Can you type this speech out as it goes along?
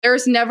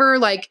There's never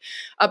like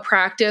a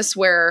practice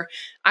where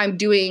I'm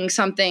doing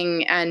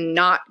something and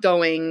not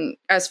going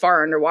as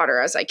far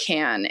underwater as I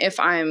can if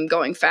I'm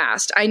going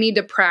fast. I need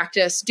to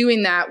practice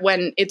doing that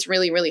when it's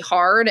really, really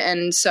hard.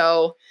 And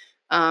so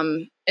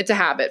it's a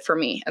habit for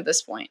me at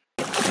this point.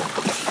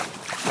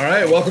 All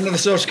right, welcome to the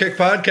Social Kick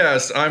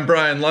Podcast. I'm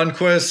Brian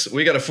Lundquist.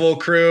 We got a full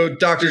crew: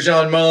 Dr.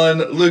 John Mullen,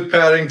 Luke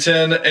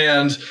Paddington,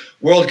 and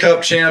World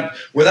Cup champ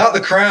without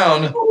the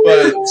crown,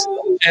 but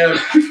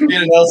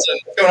Beata Nelson.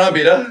 What's going on,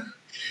 Beata?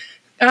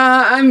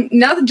 I'm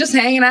nothing, just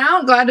hanging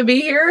out. Glad to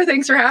be here.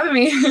 Thanks for having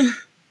me.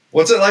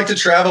 What's it like to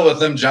travel with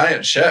them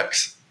giant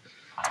checks?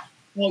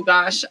 Oh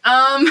gosh.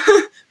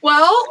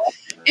 Well,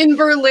 in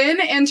Berlin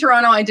and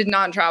Toronto, I did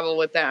not travel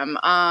with them.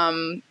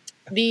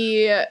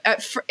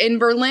 In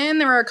Berlin,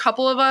 there were a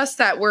couple of us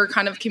that were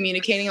kind of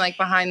communicating like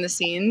behind the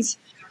scenes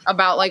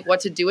about like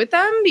what to do with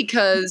them,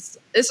 because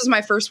this is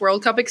my first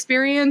World Cup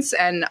experience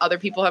and other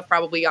people have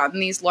probably gotten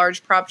these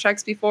large prop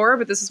checks before,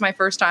 but this is my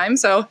first time.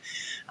 So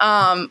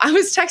I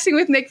was texting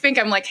with Nick Fink.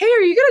 I'm like, hey,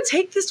 are you going to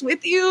take this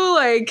with you?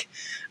 Like,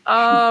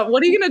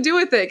 what are you going to do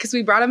with it? Because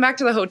we brought him back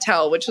to the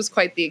hotel, which was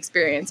quite the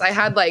experience. I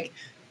had like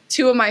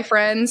two of my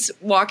friends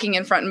walking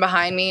in front and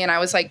behind me, and I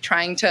was like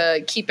trying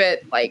to keep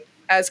it like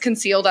as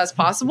concealed as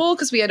possible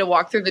because we had to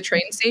walk through the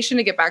train station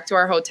to get back to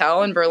our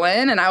hotel in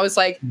Berlin. And I was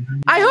like,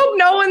 I hope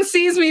no one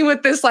sees me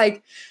with this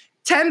like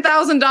 $10,000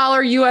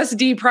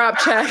 USD prop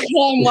check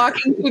while I'm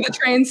walking through the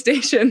train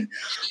station.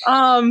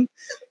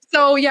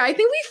 So yeah, I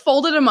think we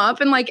folded them up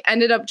and like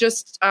ended up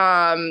just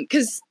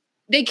because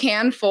they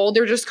can fold,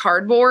 they're just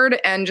cardboard,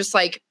 and just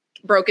like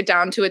broke it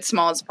down to its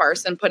smallest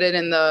parts and put it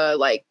in the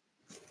like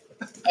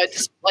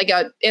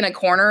in a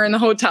corner in the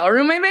hotel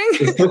room, I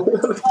think.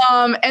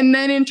 And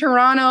then in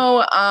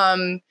Toronto,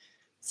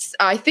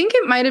 I think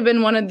it might have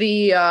been one of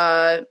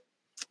the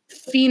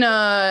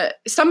FINA,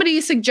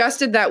 somebody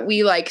suggested that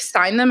we like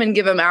sign them and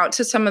give them out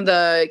to some of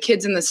the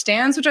kids in the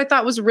stands, which I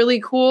thought was a really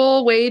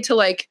cool way to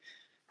like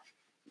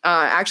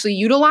actually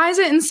utilize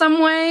it in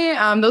some way.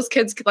 Those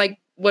kids like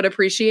would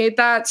appreciate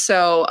that.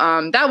 So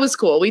that was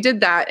cool. We did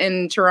that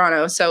in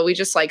Toronto. So we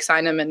just like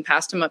signed them and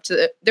passed them up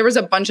to there was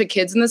a bunch of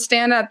kids in the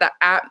stand at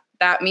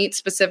that meet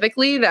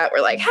specifically that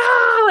were like,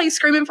 like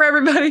screaming for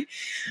everybody,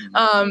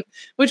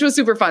 which was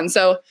super fun.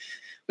 So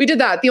we did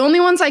that. The only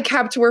ones I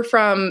kept were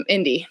from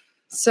Indy.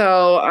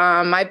 So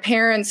my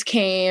parents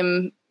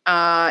came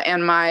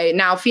and my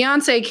now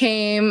fiance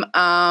came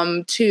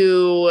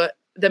to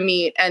the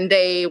meet, and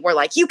they were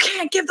like, you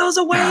can't give those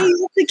away, you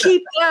have to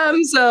keep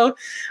them. So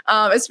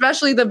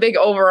especially the big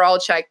overall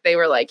check, they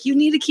were like, you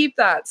need to keep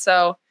that.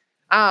 So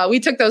we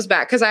took those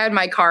back because I had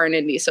my car in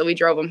Indy, so we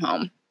drove them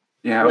home.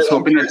 Yeah, I was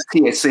hoping that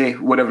TSA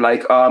would have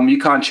like, you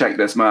can't check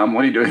this, mom.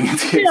 What are you doing in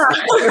TSA?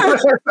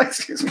 Yeah.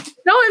 Excuse me.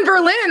 No, in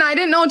Berlin, I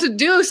didn't know what to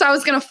do, so I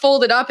was going to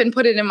fold it up and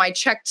put it in my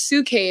checked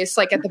suitcase,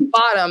 like at the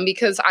bottom,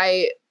 because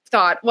I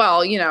thought,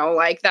 well, you know,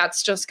 like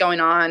that's just going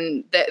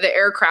on the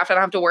aircraft. I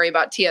don't have to worry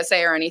about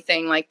TSA or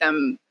anything like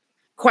them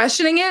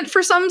questioning it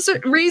for some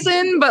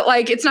reason, but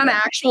like it's not an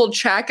actual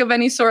check of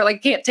any sort.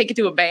 Like can't take it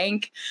to a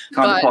bank,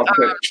 but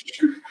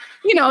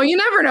you know, you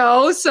never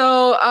know.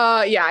 So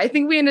yeah, I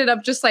think we ended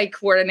up just like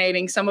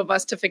coordinating some of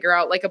us to figure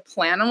out like a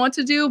plan on what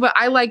to do. But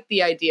I like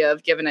the idea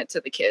of giving it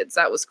to the kids.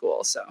 That was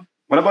cool. So.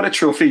 What about a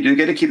trophy? Do you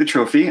get to keep the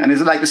trophy? And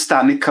is it like the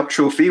Stanley Cup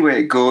trophy where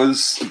it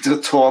goes to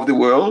the tour of the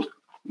world?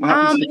 No,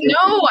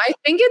 I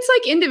think it's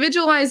like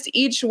individualized.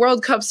 Each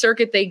World Cup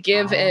circuit, they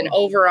give an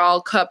overall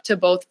cup to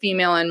both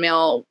female and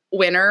male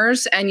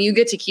winners, and you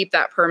get to keep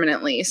that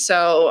permanently.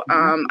 So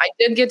I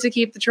did get to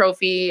keep the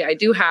trophy. I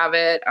do have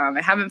it.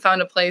 I haven't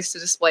found a place to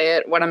display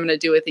it, what I'm going to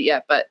do with it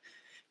yet, but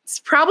it's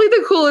probably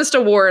the coolest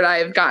award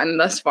I've gotten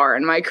thus far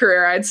in my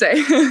career, I'd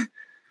say.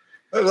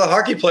 The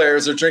hockey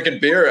players are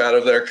drinking beer out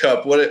of their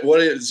cup. What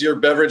is your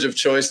beverage of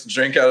choice to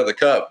drink out of the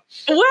cup?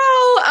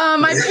 Well,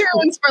 my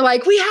parents were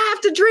like, we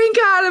have to drink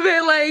out of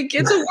it. Like,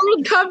 it's a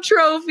World Cup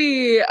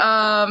trophy.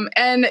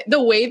 And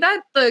the way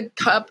that the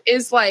cup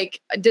is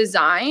like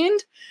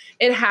designed,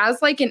 it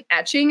has like an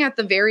etching at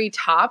the very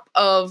top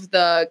of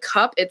the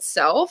cup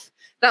itself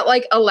that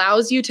like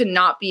allows you to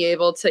not be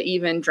able to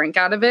even drink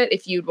out of it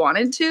if you'd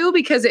wanted to,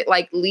 because it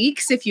like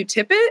leaks if you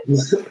tip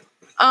it.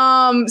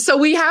 So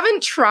we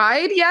haven't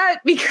tried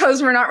yet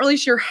because we're not really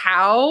sure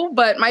how,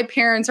 but my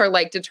parents are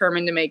like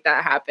determined to make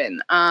that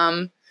happen.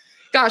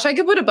 Gosh, I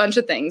could put a bunch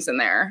of things in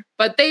there,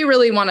 but they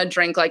really want to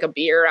drink like a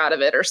beer out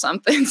of it or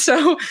something.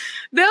 So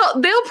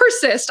they'll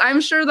persist. I'm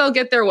sure they'll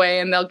get their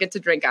way and they'll get to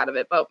drink out of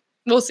it, but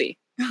we'll see.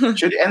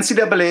 Should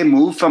NCAA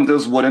move from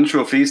those wooden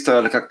trophies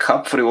to like a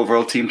cup for the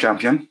overall team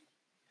champion?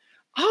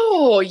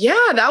 Oh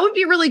yeah, that would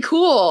be really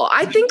cool.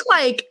 I think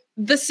like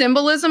the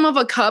symbolism of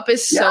a cup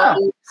is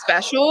so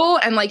special,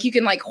 and like you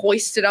can like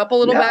hoist it up a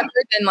little better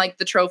than like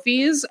the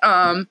trophies.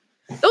 Those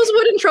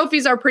wooden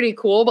trophies are pretty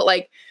cool, but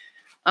like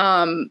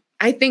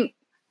I think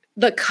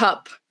the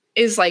cup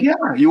is like, yeah,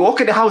 you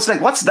walk in the house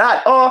like, what's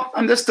that? Oh,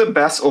 I'm just the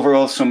best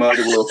overall swimmer at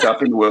the World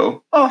Cup in the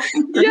world. Oh,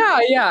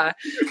 yeah.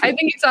 I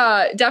think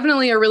it's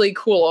definitely a really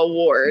cool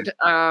award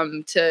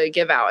to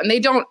give out. And they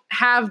don't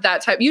have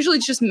that type. Usually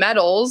it's just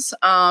medals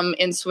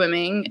in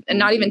swimming and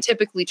not even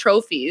typically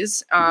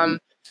trophies.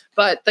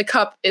 But the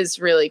cup is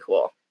really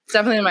cool. It's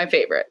definitely my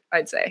favorite,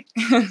 I'd say.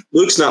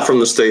 Luke's not from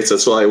the States.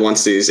 That's why he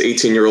wants these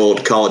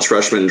 18-year-old college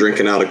freshmen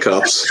drinking out of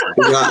cups.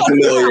 He's not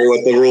familiar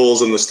with the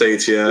rules in the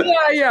States yet.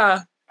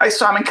 Yeah. I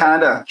swam in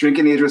Canada.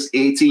 Drinking age was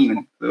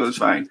 18. It was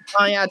fine.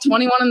 Oh, yeah.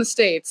 21 in the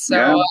States.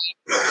 So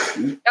got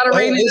to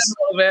rein it in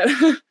a little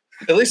bit.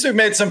 At least we've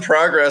made some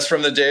progress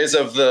from the days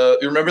of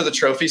you remember the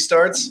trophy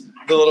starts?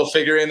 The little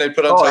figurine they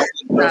put on top of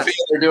the trophy.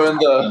 They're doing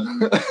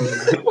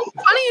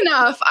Funny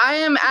enough, I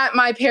am at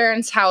my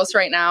parents' house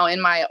right now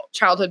in my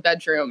childhood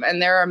bedroom,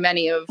 and there are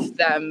many of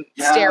them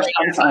staring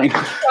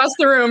across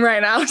the room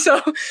right now.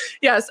 So,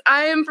 yes,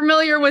 I am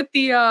familiar with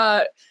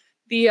the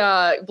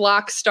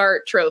block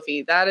start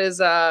trophy. That is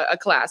a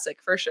classic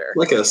for sure.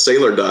 Like a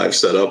sailor dive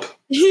setup.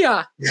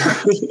 Yeah.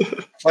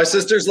 My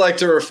sisters like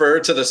to refer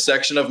to the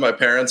section of my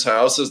parents'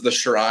 house as the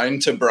shrine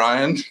to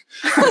Brian.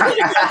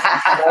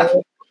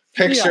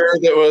 Picture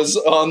that was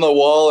on the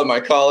wall in my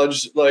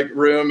college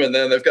room, and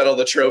then they've got all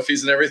the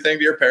trophies and everything.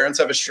 Do your parents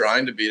have a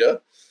shrine to Beata?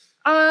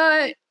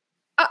 A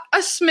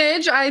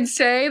smidge, I'd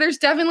say. There's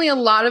definitely a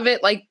lot of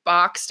it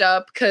boxed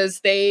up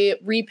because they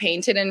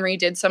repainted and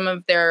redid some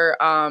of their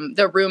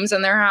rooms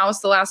in their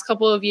house the last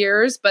couple of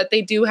years. But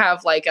they do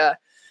have a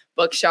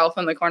bookshelf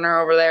in the corner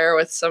over there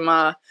with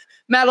some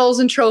medals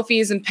and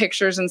trophies and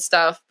pictures and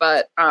stuff.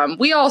 But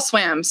we all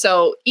swam,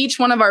 so each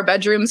one of our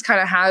bedrooms kind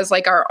of has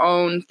our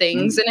own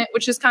things in it,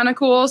 which is kind of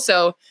cool.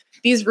 So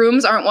these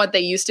rooms aren't what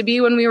they used to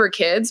be when we were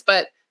kids,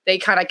 but they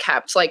kind of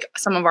kept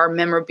some of our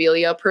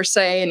memorabilia per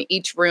se in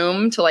each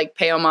room to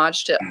pay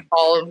homage to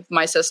all of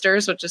my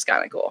sisters, which is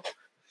kind of cool.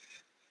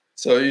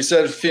 So you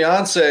said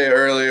fiance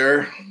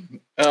earlier.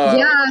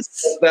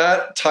 Yes. Has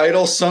that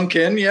title sunk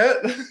in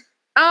yet?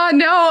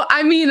 No,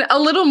 I mean a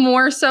little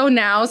more so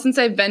now since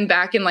I've been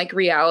back in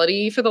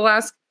reality for the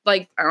last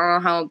I don't know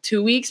how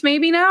 2 weeks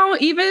maybe now.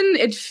 Even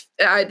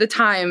the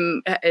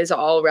time is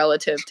all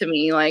relative to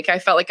me. I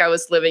felt like I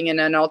was living in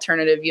an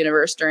alternative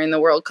universe during the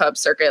World Cup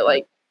circuit.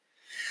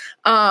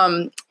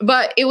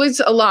 But it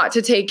was a lot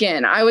to take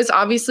in. I was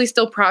obviously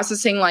still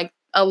processing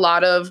a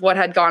lot of what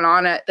had gone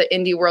on at the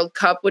Indie World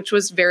Cup, which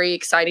was very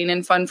exciting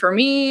and fun for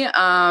me,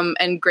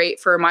 and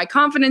great for my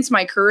confidence,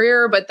 my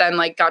career, but then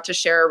got to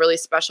share a really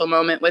special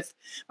moment with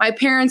my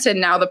parents and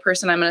now the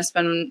person I'm going to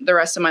spend the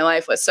rest of my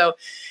life with. So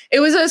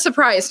it was a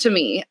surprise to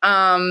me.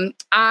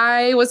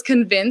 I was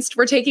convinced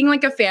we're taking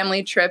a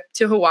family trip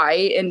to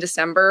Hawaii in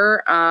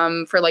December,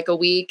 for a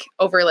week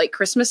over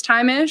Christmas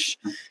time-ish.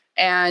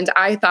 And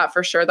I thought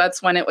for sure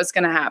that's when it was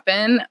going to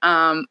happen.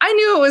 I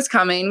knew it was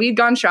coming. We'd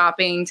gone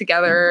shopping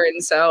together.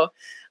 And so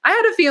I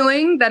had a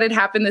feeling that it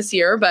happened this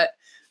year, but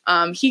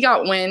he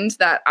got wind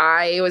that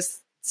I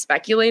was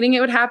speculating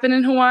it would happen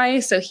in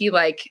Hawaii. So he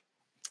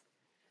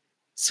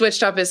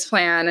switched up his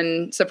plan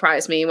and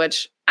surprised me,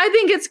 which I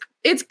think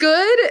it's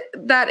good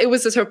that it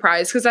was a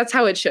surprise because that's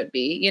how it should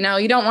be.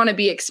 You don't want to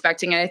be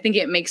expecting it. I think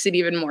it makes it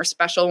even more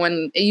special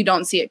when you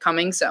don't see it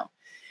coming. So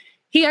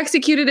he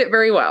executed it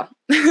very well.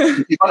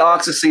 You got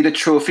asked to see the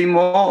trophy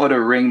more or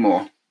the ring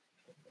more?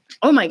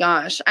 Oh my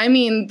gosh. I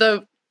mean,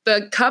 the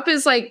cup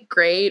is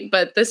great,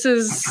 but this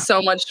is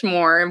so much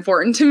more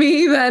important to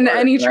me than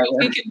any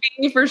trophy could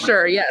be for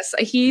sure. Yes,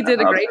 he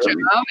did a great job.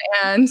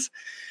 And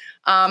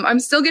I'm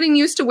still getting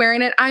used to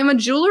wearing it. I'm a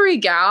jewelry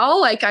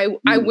gal.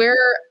 I wear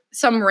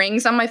some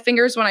rings on my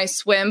fingers when I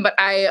swim, but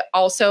I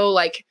also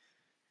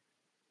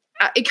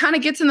it kind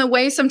of gets in the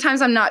way.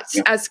 Sometimes I'm not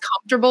as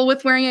comfortable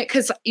with wearing it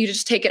because you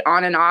just take it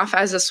on and off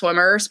as a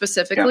swimmer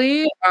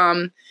specifically.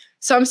 Yeah.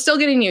 So I'm still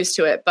getting used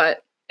to it,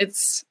 but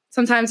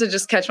sometimes I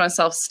just catch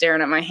myself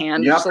staring at my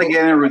hand. You have to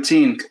get in a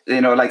routine.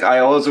 I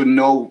also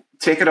know,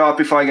 take it off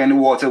before I get in the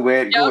water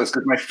where it goes.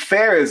 Because my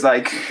fear is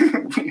take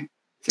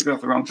it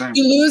off the wrong time.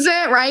 You lose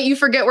it, right? You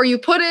forget where you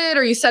put it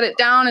or you set it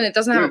down and it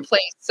doesn't have a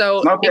place.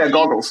 So not bad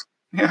goggles.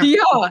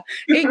 Yeah,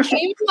 it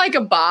came in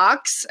a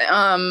box,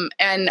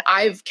 and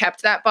I've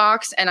kept that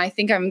box, and I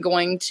think I'm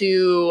going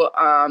to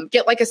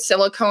get a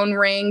silicone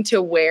ring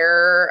to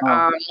wear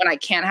when I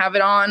can't have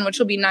it on, which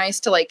will be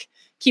nice to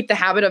keep the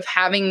habit of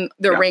having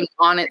the ring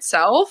on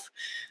itself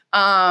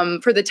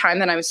for the time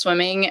that I'm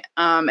swimming,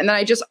 and then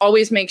I just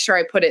always make sure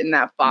I put it in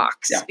that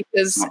box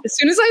because as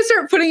soon as I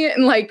start putting it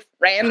in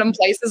random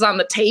places on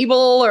the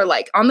table or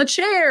on the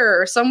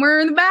chair or somewhere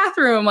in the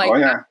bathroom,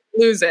 I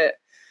lose it.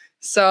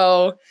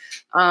 So,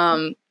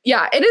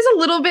 it is a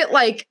little bit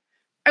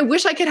I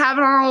wish I could have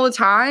it on all the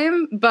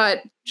time,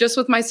 but just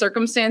with my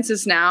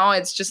circumstances now,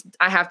 it's just,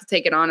 I have to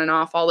take it on and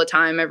off all the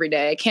time, every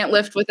day. I can't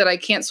lift with it. I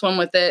can't swim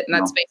with it. And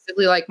that's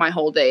basically my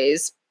whole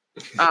day's,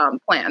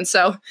 plan.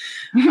 So,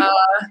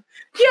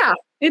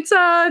 it's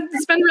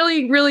been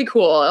really, really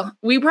cool.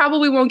 We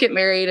probably won't get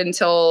married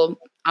until,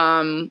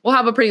 we'll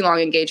have a pretty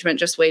long engagement,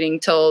 just waiting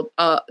till,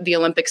 the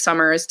Olympic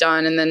summer is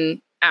done. And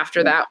then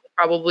after that will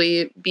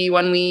probably be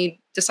when we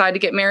decide to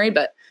get married,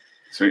 but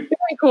Sweet.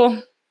 very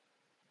cool.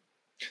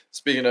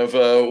 Speaking of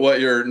what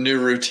your new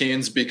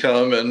routines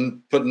become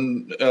and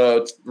putting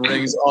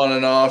rings on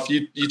and off,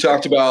 you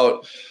talked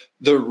about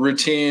the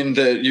routine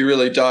that you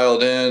really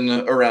dialed in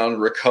around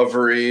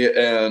recovery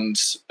and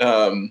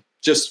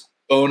just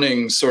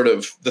owning sort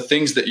of the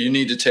things that you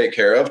need to take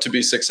care of to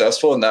be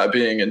successful, and that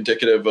being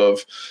indicative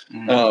of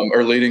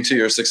or leading to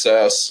your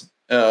success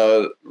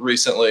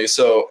recently.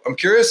 So I'm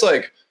curious,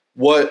 like,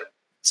 what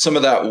some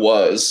of that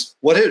was.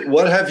 What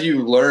have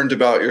you learned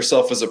about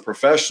yourself as a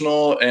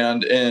professional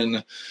and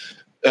in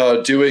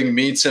doing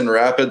meets in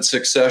rapid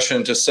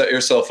succession to set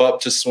yourself up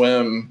to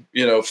swim,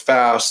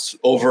 fast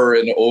over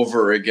and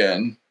over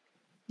again?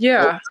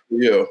 Yeah.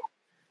 You.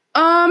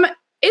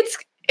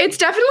 It's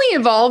definitely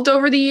evolved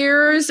over the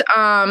years.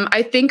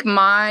 I think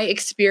my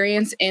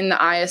experience in the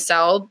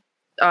ISL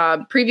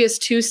previous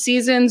 2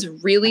 seasons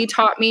really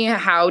taught me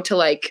how to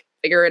like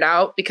figure it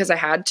out because I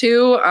had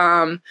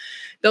to.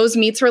 Those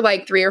meets were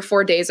like 3 or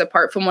 4 days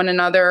apart from one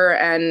another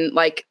and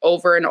like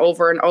over and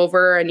over and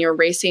over, and you're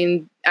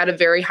racing at a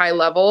very high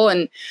level.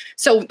 And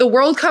so the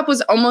World Cup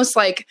was almost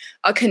like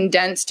a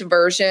condensed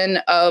version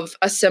of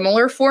a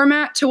similar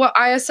format to what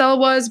ISL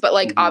was, but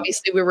like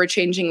obviously we were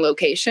changing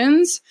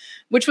locations,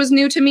 which was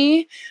new to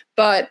me.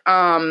 But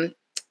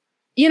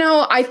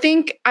I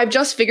think I've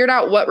just figured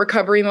out what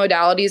recovery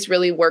modalities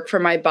really work for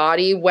my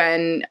body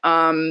when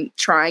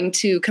trying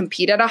to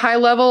compete at a high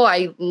level.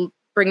 I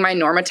bring my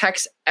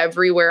Normatex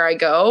everywhere I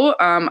go.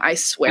 I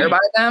swear by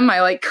them.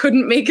 I like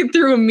couldn't make it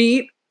through a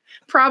meet,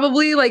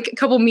 probably like a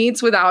couple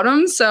meets without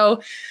them.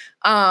 So,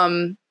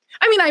 I'm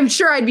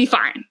sure I'd be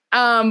fine.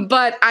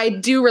 But I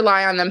do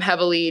rely on them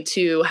heavily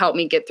to help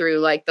me get through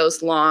like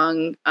those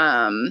long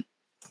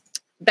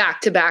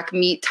back-to-back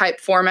meet type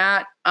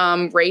format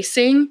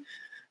racing.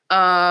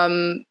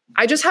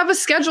 I just have a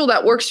schedule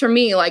that works for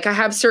me. Like I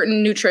have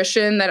certain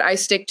nutrition that I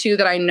stick to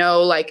that I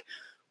know like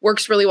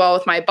works really well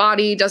with my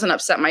body, doesn't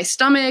upset my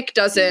stomach,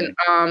 doesn't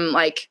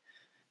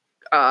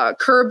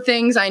curb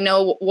things. I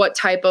know what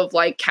type of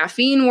like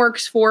caffeine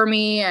works for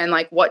me and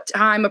like what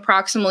time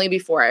approximately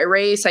before I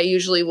race. I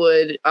usually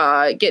would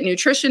get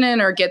nutrition in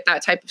or get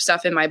that type of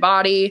stuff in my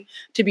body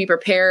to be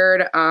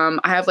prepared. I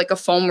have like a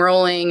foam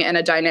rolling and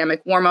a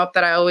dynamic warm up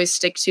that I always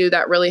stick to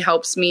that really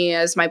helps me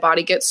as my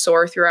body gets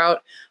sore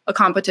throughout a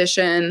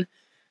competition.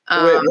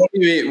 Wait, what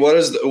do you eat?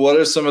 What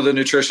is some of the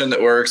nutrition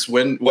that works?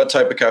 What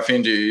type of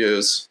caffeine do you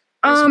use?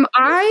 So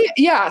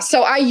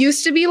I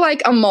used to be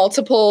like a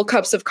multiple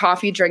cups of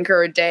coffee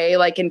drinker a day,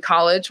 like in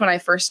college when I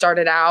first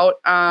started out,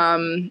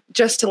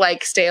 just to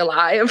like stay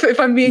alive, if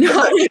I'm being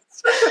honest.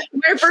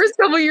 My first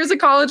couple of years of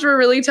college were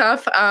really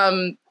tough.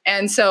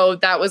 And so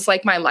that was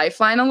like my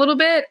lifeline a little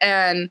bit.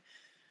 And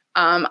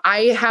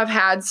I have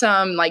had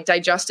some like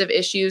digestive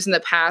issues in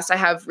the past. I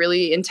have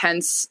really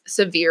intense,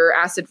 severe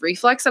acid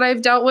reflux that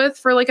I've dealt with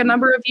for like a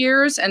number of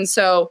years. And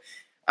so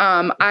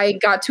I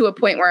got to a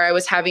point where I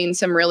was having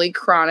some really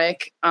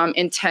chronic,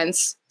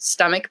 intense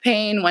stomach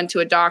pain, went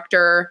to a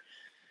doctor,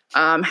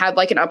 had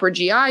like an upper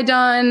GI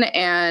done,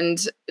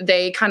 and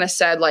they kind of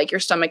said like your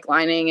stomach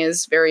lining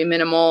is very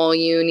minimal.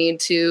 You need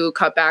to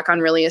cut back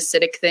on really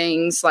acidic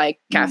things like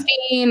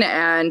caffeine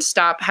and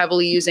stop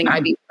heavily using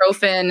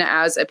ibuprofen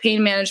as a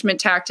pain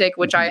management tactic,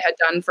 which I had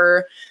done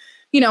for,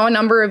 a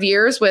number of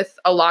years with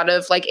a lot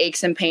of like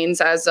aches and pains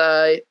as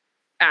a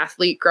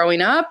athlete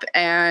growing up.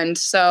 And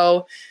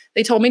so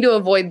they told me to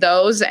avoid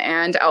those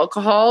and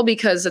alcohol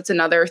because it's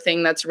another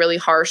thing that's really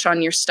harsh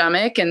on your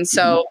stomach. And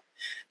so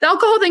the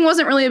alcohol thing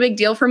wasn't really a big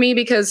deal for me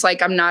because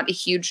like I'm not a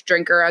huge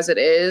drinker as it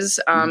is.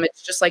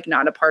 It's just like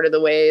not a part of the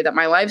way that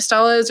my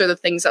lifestyle is or the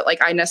things that like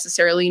I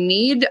necessarily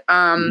need.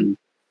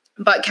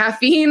 But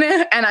caffeine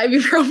and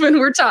ibuprofen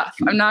were tough.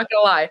 I'm not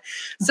gonna lie.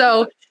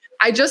 So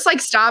I just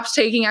like stopped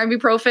taking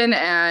ibuprofen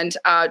and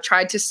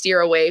tried to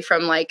steer away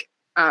from like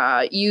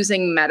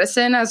using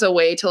medicine as a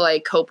way to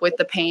like cope with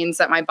the pains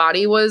that my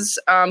body was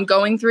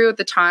going through at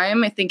the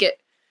time. I think it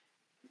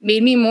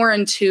made me more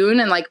in tune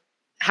and like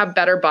have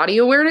better body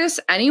awareness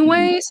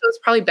anyway. So it's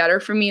probably better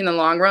for me in the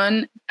long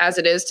run as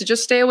it is to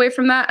just stay away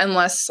from that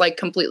unless like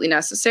completely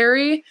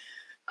necessary.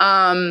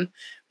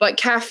 But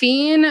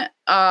caffeine,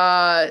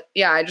 I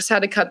just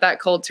had to cut that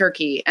cold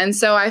turkey. And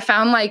so I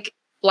found like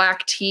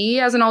black tea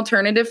as an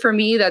alternative for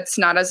me that's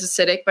not as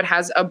acidic, but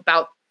has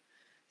about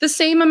the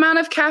same amount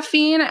of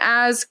caffeine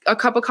as a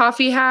cup of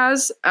coffee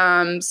has.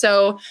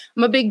 So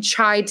I'm a big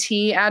chai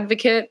tea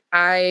advocate.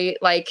 I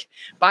like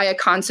buy a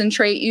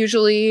concentrate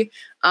usually.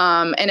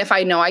 And if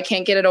I know I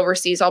can't get it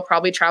overseas, I'll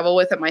probably travel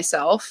with it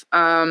myself.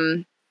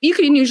 You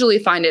can usually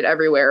find it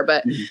everywhere,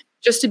 but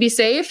just to be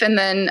safe. And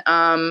then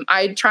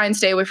I try and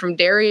stay away from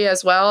dairy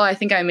as well. I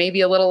think I may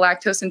be a little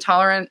lactose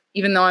intolerant,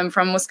 even though I'm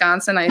from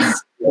Wisconsin. I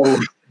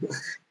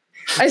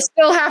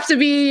still have to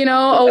be,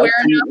 aware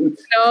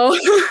enough,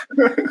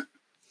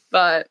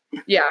 But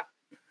yeah.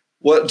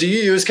 What do you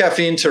use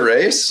caffeine to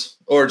race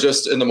or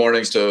just in the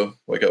mornings to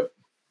wake up?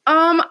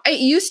 It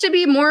used to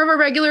be more of a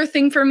regular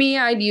thing for me.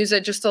 I'd use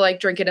it just to like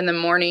drink it in the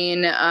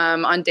morning,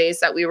 on days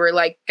that we were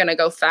like going to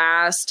go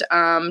fast,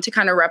 to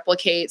kind of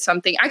replicate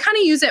something. I kind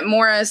of use it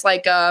more as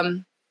like,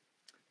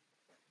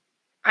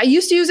 I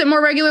used to use it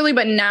more regularly,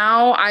 but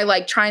now I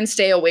like try and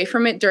stay away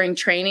from it during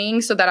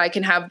training so that I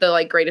can have the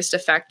like greatest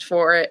effect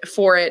for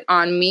it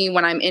on me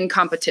when I'm in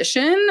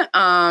competition.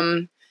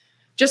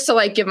 Just to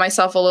like give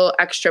myself a little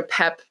extra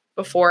pep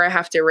before I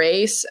have to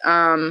race.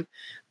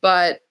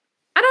 But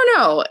I don't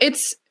know.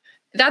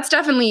 That's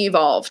definitely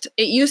evolved.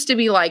 It used to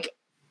be like,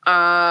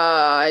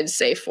 I'd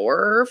say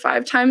 4 or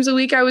 5 times a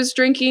week I was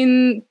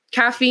drinking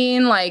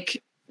caffeine,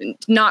 like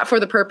not for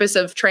the purpose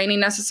of training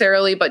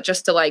necessarily, but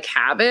just to like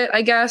have it,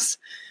 I guess.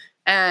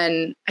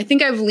 And I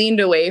think I've leaned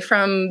away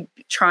from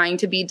trying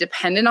to be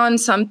dependent on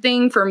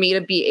something for me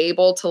to be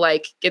able to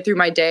like get through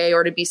my day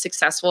or to be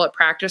successful at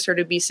practice or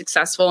to be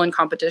successful in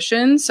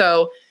competition.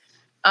 So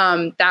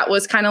that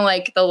was kind of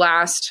like the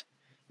last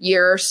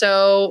year or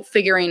so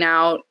figuring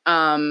out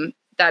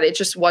that it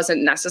just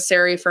wasn't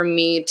necessary for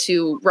me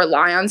to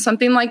rely on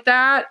something like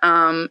that.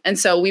 And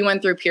so we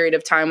went through a period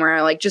of time where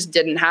I like just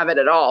didn't have it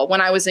at all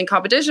when I was in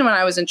competition, when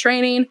I was in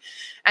training.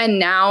 And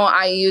now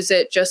I use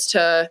it just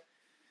to,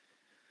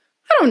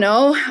 I don't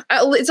know,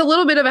 it's a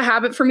little bit of a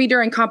habit for me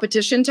during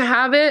competition to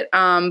have it.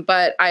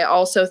 But I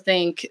also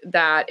think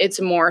that it's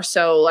more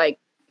so like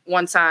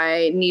once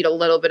I need a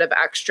little bit of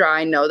extra,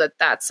 I know that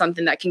that's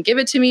something that can give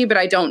it to me, but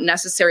I don't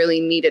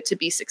necessarily need it to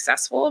be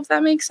successful, if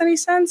that makes any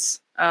sense.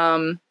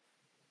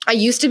 I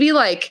used to be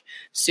like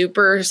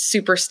super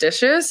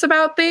superstitious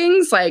about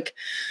things. Like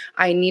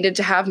I needed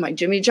to have my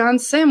Jimmy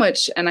John's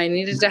sandwich and I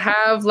needed to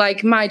have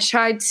like my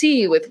chai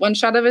tea with 1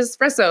 shot of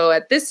espresso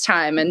at this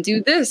time and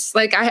do this.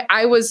 Like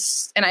I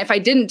was, and if I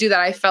didn't do that,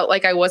 I felt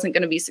like I wasn't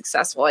going to be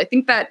successful. I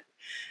think that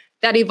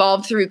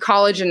evolved through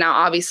college and now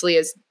obviously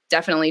has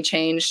definitely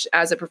changed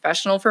as a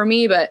professional for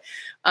me. But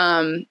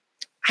I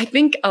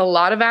think a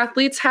lot of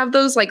athletes have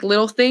those like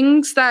little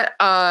things that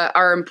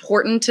are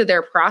important to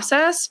their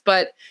process.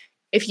 But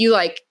if you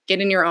like get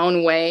in your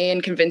own way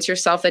and convince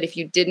yourself that if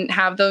you didn't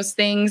have those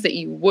things that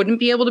you wouldn't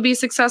be able to be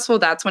successful,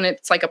 that's when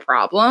it's like a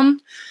problem.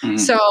 Mm-hmm.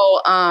 So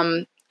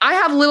I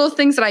have little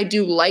things that I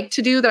do like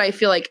to do that I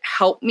feel like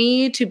help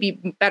me to be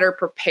better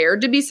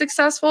prepared to be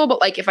successful. But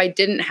like if I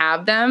didn't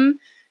have them,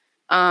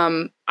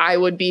 I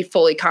would be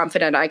fully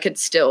confident I could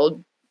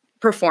still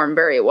perform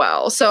very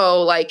well.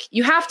 So like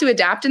you have to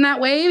adapt in that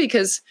way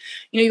because,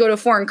 you know, you go to a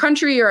foreign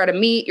country, you're at a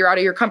meet, you're out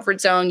of your comfort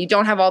zone. You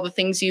don't have all the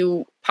things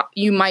you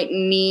might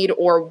need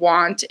or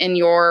want in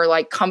your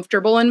like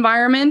comfortable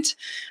environment.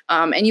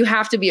 And you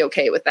have to be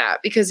okay with that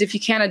because if you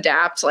can't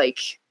adapt,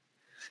 like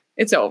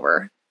it's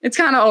over. It's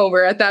kind of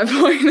over at that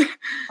point.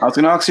 I was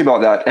going to ask you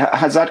about that.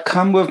 Has that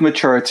come with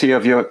maturity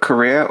of your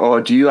career, or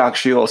do you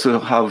actually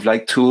also have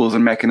like tools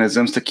and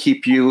mechanisms to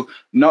keep you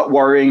not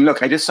worrying?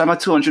 Look, I just saw my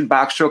 200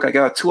 backstroke. I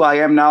got a 2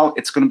 IM now.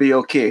 It's going to be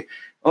okay.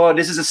 Oh,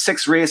 this is a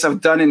 6th race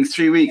I've done in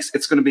 3 weeks.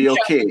 It's going to be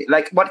okay. Yeah.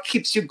 Like what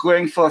keeps you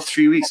going for a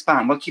 3-week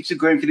span? What keeps you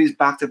going for these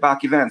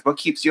back-to-back events? What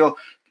keeps your,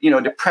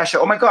 the pressure?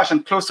 Oh my gosh,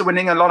 I'm close to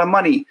winning a lot of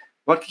money.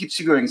 What keeps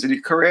you going? Is it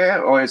your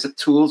career or is it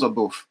tools or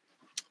both?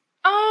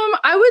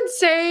 I would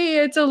say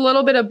it's a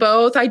little bit of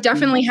both. I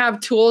definitely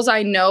have tools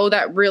I know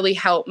that really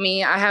help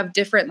me. I have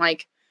different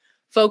like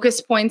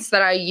focus points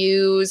that I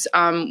use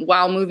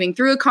while moving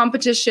through a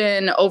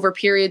competition over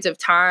periods of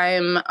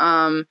time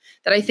that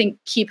I think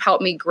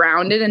help me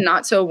grounded and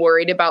not so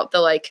worried about the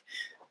like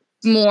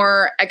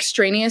more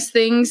extraneous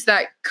things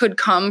that could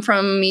come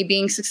from me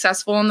being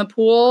successful in the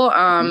pool.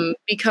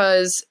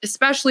 Because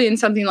especially in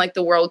something like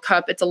the World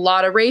Cup, it's a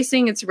lot of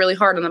racing. It's really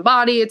hard on the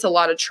body. It's a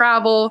lot of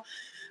travel.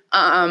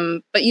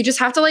 But you just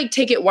have to like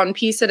take it one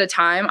piece at a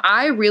time.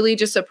 I really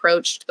just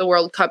approached the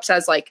World Cups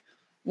as like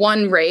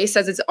one race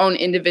as its own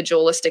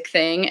individualistic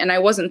thing. And I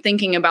wasn't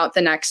thinking about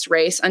the next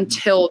race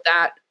until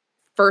that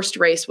first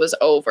race was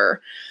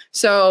over.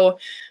 So,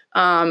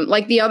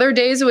 like the other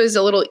days, it was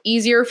a little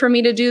easier for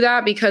me to do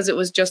that because it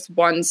was just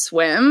one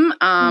swim.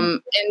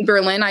 In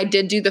Berlin, I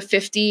did do the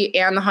 50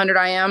 and the 100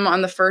 IM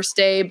on the first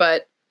day,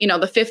 but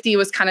the 50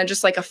 was kind of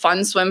just like a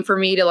fun swim for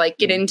me to like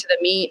get into the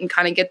meet and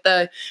kind of get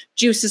the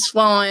juices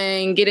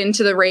flowing, get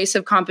into the race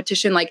of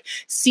competition, like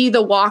see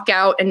the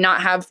walkout and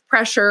not have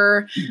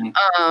pressure.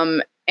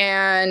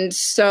 And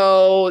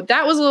so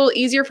that was a little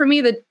easier for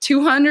me. The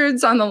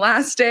 200s on the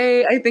last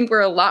day, I think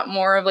were a lot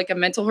more of like a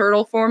mental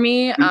hurdle for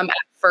me at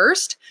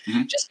first,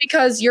 just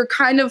because you're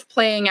kind of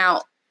playing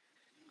out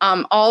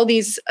all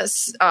these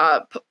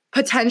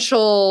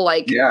potential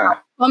like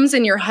outcomes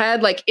in your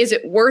head. Like, is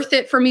it worth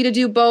it for me to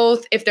do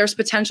both? If there's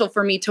potential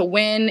for me to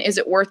win, is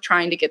it worth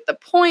trying to get the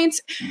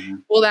points?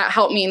 Will that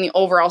help me in the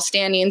overall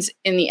standings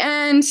in the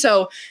end?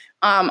 So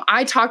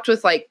I talked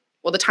with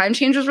the time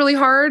change was really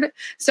hard.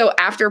 So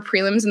after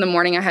prelims in the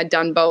morning, I had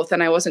done both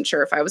and I wasn't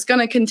sure if I was going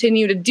to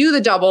continue to do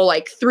the double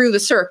like through the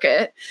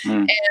circuit.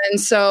 And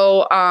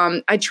so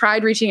I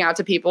tried reaching out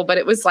to people, but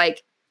it was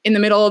like in the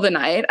middle of the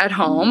night at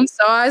home.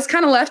 So I was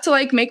kind of left to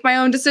like make my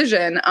own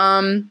decision.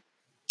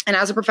 And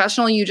as a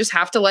professional, you just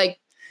have to like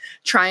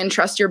try and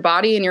trust your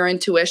body and your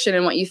intuition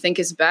and what you think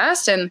is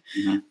best. And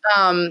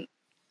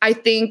I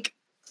think,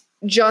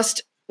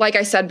 just like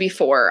I said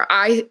before,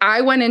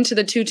 I went into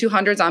the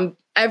 200s on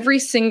every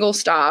single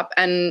stop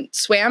and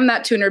swam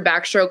that 200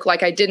 backstroke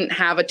like I didn't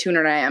have a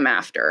 200 IM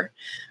after.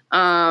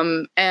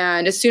 And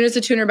as soon as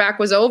the 200 back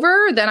was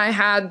over, then I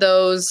had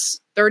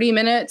those 30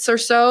 minutes or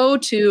so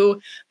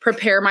to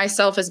prepare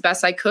myself as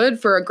best I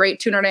could for a great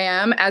 200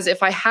 AM, as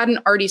if I hadn't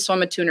already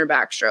swum a 200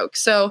 backstroke.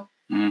 So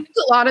a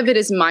lot of it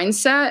is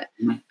mindset.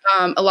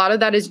 A lot of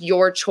that is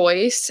your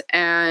choice.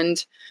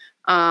 And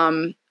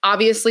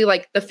obviously,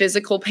 like, the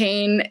physical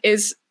pain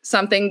is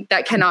something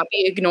that cannot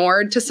be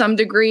ignored to some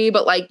degree,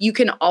 but like, you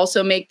can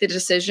also make the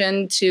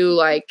decision to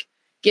like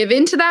give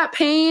into that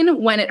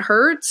pain when it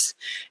hurts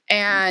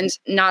and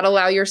not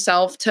allow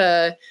yourself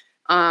to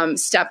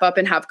step up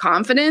and have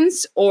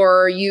confidence,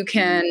 or you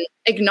can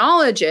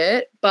acknowledge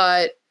it,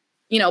 but,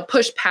 you know,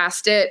 push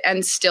past it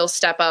and still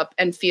step up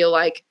and feel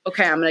like,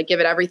 okay, I'm going to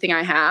give it everything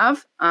I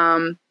have.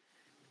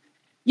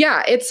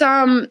 Yeah, it's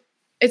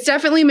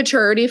definitely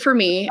maturity for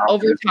me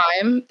over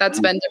time that's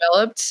been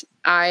developed.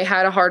 I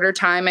had a harder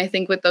time, I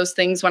think, with those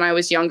things when I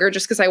was younger,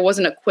 just because I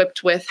wasn't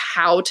equipped with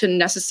how to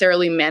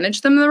necessarily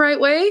manage them the right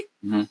way.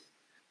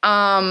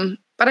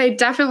 But I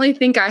definitely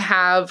think I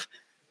have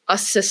a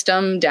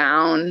system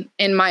down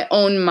in my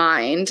own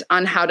mind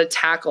on how to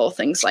tackle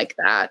things like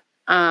that.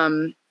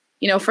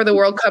 You know, for the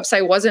World Cups,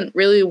 I wasn't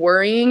really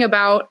worrying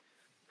about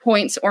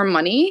points or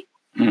money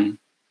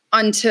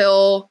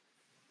until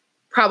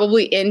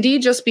probably Indy,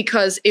 just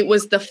because it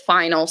was the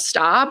final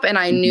stop and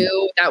I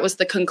knew that was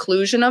the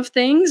conclusion of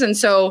things. And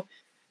so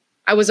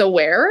I was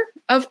aware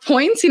of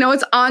points. You know,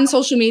 it's on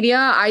social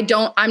media.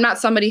 I'm not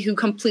somebody who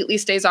completely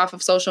stays off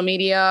of social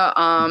media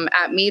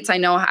at meets. I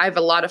know I have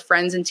a lot of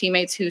friends and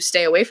teammates who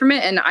stay away from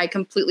it, and I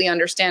completely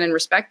understand and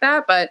respect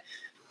that. But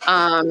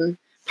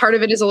part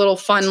of it is a little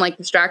fun, like,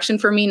 distraction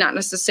for me, not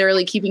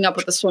necessarily keeping up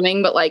with the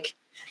swimming, but like,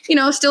 you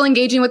know, still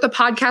engaging with the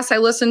podcasts I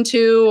listen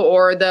to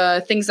or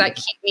the things that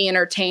keep me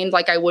entertained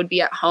like I would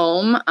be at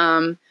home.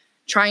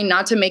 Trying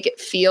not to make it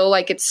feel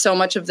like it's so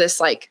much of this,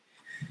 like,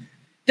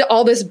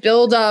 all this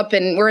buildup,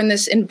 and we're in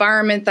this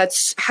environment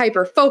that's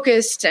hyper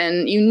focused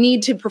and you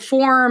need to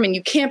perform and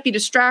you can't be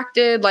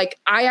distracted. Like,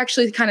 I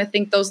actually kind of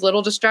think those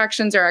little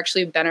distractions are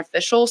actually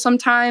beneficial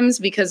sometimes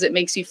because it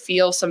makes you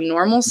feel some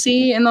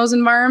normalcy in those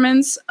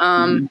environments.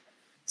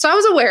 So I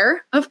was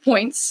aware of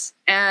points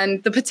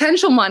and the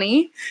potential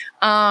money.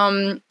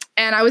 And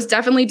I was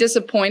definitely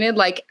disappointed,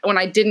 like, when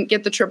I didn't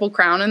get the Triple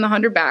Crown in the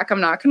 100 back.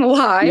 I'm not going to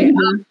lie.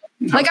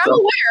 Like, I'm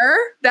aware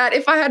that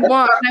if I had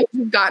won, I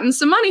would have gotten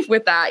some money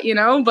with that, you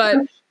know, but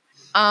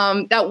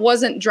that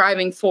wasn't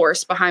driving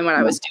force behind what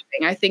I was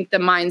doing. I think the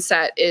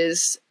mindset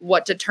is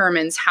what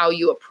determines how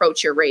you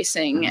approach your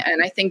racing.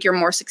 And I think you're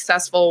more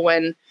successful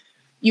when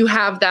you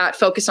have that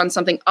focus on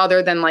something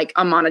other than like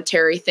a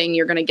monetary thing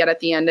you're going to get at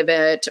the end of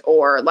it,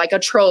 or like a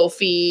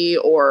trophy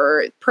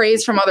or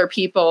praise from other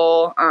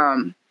people.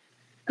 And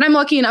I'm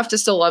lucky enough to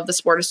still love the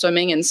sport of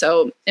swimming. And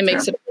so it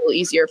makes it a little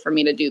easier for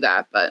me to do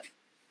that. But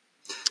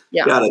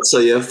yeah. Got it. So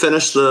you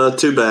finished the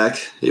 2 back.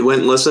 You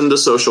went and listened to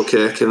Social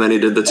Kick, and then you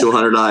did the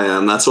 200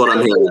 IM. That's what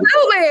I'm hearing.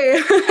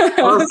 Absolutely.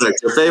 Perfect.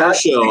 Your favorite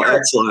show.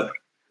 Excellent.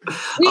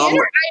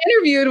 I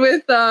interviewed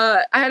with,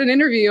 I had an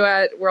interview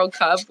at World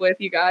Cup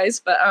with you guys,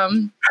 but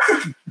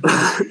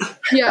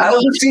yeah. That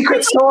was a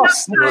secret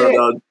sauce.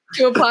 To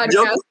a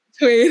podcast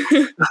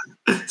between.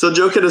 So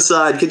joking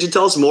aside, could you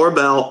tell us more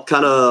about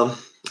kind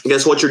of, I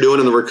guess, what you're doing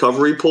in the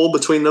recovery pool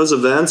between those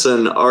events?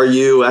 And are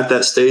you at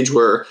that stage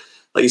where,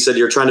 like you said,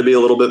 you're trying to be a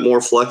little bit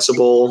more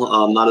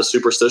flexible, not as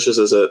superstitious?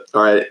 Is it,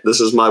 all right, this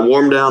is my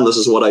warm down, this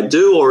is what I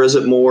do? Or is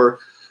it more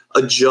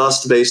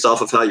adjust based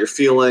off of how you're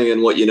feeling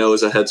and what you know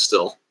is ahead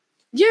still?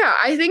 Yeah,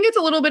 I think it's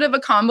a little bit of a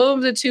combo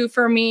of the two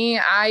for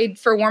me.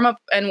 For warm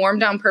up and warm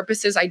down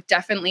purposes, I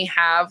definitely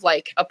have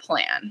like a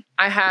plan.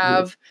 I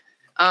have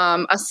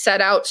a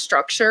set out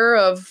structure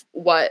of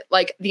what,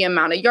 like, the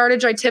amount of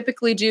yardage I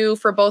typically do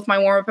for both my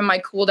warm up and my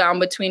cool down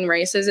between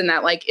races. And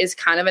that, like, is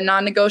kind of a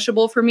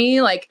non-negotiable for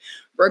me. Like,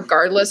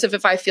 regardless of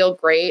if I feel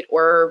great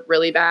or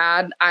really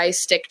bad, I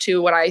stick to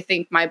what I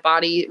think my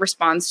body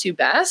responds to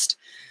best.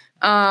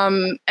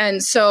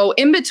 And so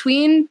in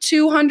between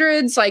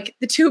 200s, like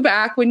the 2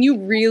 back, when you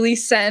really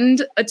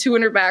send a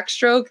 200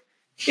 backstroke,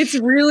 it's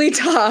really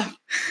tough.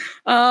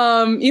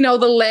 You know,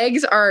 the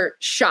legs are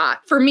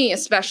shot for me,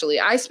 especially.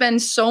 I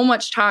spend so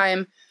much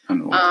time,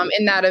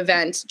 in that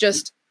event,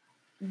 just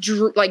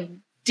like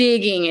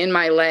digging in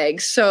my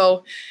legs.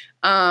 So,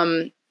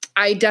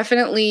 I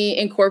definitely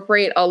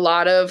incorporate a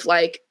lot of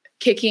like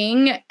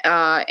kicking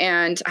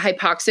and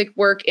hypoxic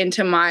work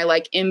into my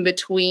like in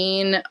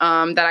between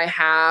that I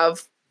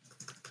have.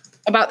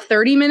 About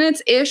 30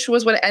 minutes ish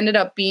was what it ended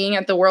up being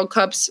at the World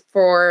Cups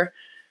for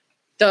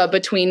the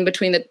between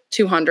the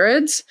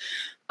 200s.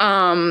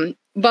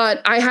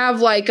 But I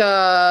have like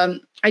a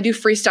I do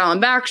freestyle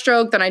and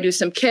backstroke, then I do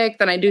some kick,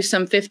 then I do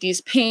some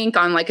 50s pink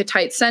on like a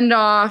tight send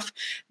off.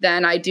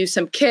 Then I do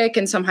some kick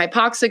and some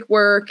hypoxic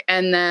work.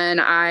 And then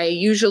I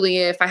usually,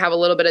 if I have a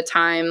little bit of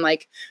time,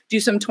 like do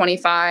some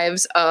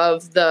 25s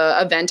of the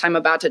event I'm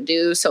about to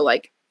do. So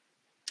like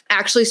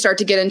actually start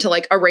to get into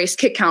like a race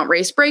kick count,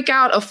 race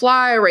breakout, a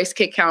fly, a race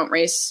kick count,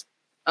 race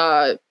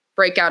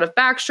breakout of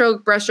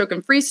backstroke, breaststroke,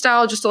 and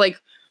freestyle, just to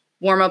like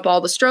warm up all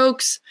the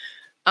strokes.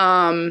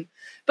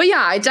 But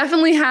yeah, I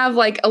definitely have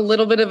like a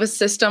little bit of a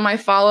system I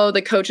follow.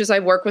 The coaches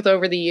I've worked with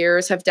over the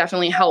years have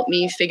definitely helped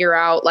me figure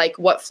out like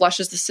what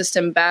flushes the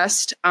system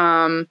best.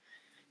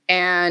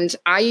 And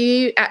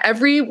at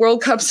every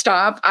World Cup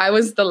stop, I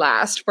was the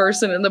last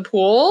person in the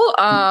pool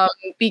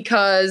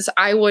because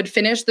I would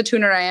finish the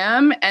 200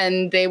 IM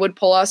and they would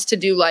pull us to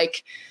do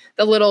like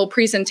the little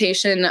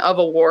presentation of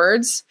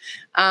awards.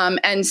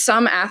 And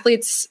some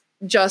athletes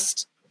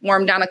just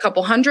warmed down a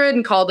couple hundred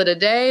and called it a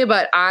day.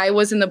 But I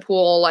was in the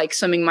pool like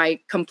swimming my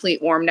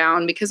complete warm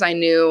down because I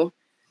knew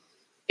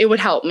it would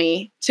help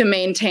me to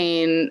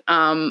maintain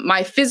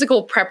my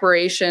physical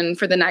preparation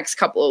for the next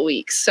couple of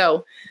weeks.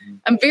 So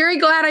I'm very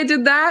glad I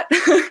did that.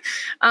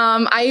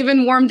 I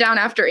even warmed down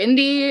after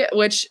Indy,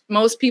 which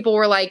most people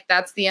were like,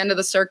 that's the end of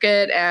the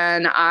circuit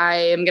and I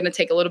am going to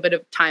take a little bit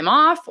of time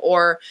off,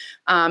 or,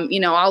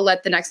 I'll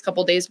let the next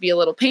couple of days be a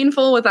little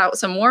painful without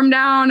some warm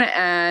down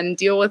and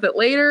deal with it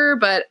later.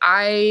 But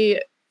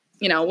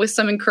with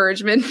some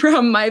encouragement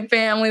from my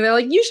family, they're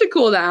like, you should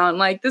cool down.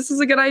 Like, this is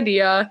a good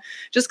idea.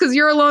 Just because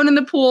you're alone in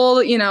the pool,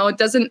 it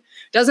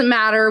doesn't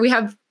matter. We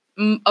have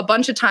a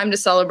bunch of time to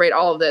celebrate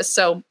all of this.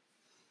 So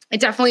it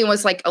definitely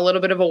was like a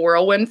little bit of a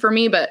whirlwind for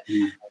me, but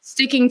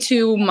sticking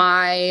to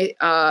my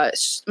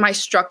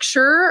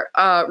structure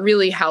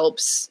really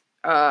helps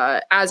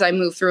as I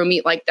move through a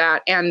meet like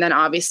that. And then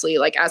obviously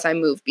like as I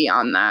move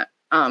beyond that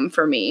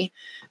for me.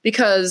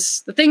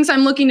 Because the things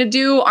I'm looking to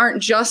do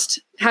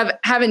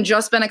haven't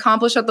just been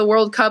accomplished at the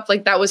World Cup.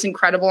 Like that was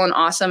incredible and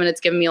awesome, and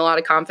it's given me a lot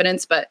of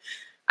confidence. But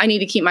I need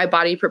to keep my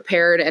body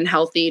prepared and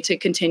healthy to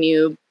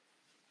continue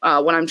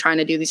what I'm trying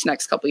to do these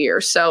next couple of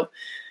years. So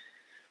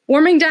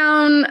warming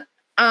down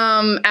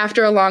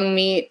after a long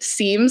meet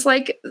seems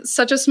like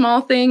such a small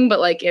thing, but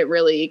like it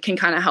really can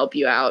kind of help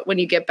you out when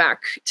you get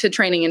back to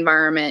training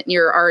environment.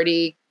 You're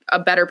already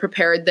better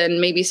prepared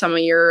than maybe some of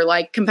your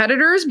like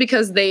competitors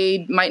because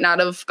they might not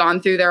have gone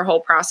through their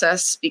whole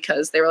process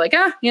because they were like,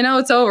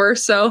 it's over.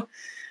 So,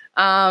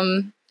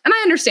 and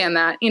I understand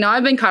that,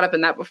 I've been caught up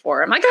in that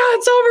before. I'm like,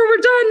 it's over. We're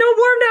done. No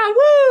warm down.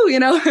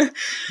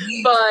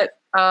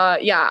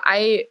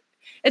 Woo,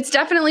 it's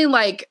definitely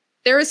like,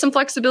 there is some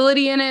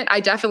flexibility in it. I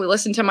definitely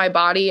listen to my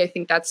body. I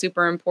think that's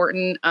super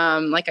important.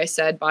 Like I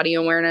said, body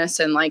awareness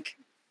and like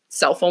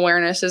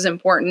self-awareness is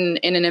important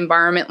in an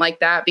environment like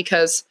that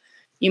because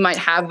you might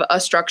have a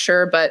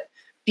structure, but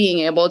being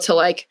able to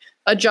like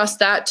adjust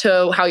that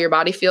to how your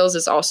body feels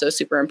is also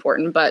super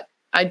important. But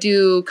I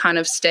do kind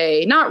of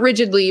stay, not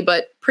rigidly,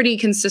 but pretty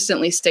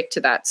consistently stick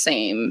to that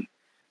same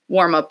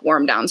warm up,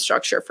 warm down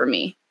structure for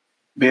me.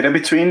 Beata,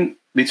 between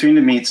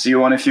the meets,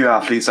 you're one of a few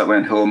athletes that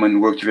went home and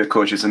worked with your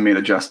coaches and made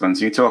adjustments.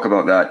 You talk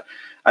about that.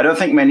 I don't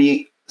think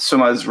many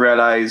swimmers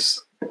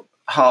realize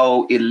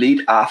how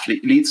elite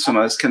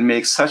swimmers can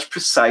make such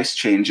precise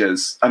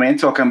changes. I mean,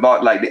 talking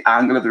about like the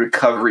angle of the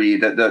recovery,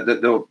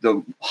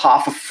 the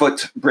half a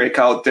foot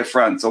breakout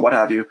difference or what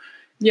have you.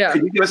 Yeah.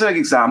 Could you give us an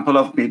example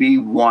of maybe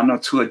one or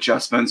two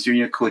adjustments you and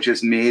your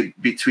coaches made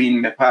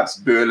between perhaps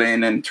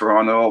Berlin and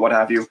Toronto or what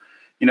have you?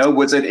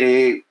 Was it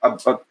a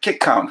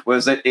kick count?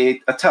 Was it a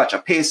touch, a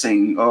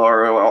pacing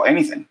or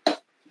anything?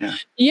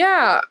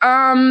 Yeah.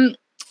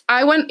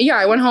 I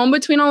went home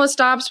between all the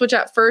stops, which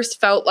at first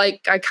felt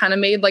like I kind of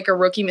made like a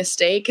rookie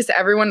mistake because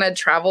everyone had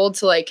traveled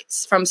to like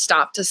from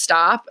stop to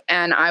stop.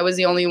 And I was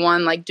the only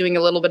one like doing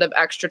a little bit of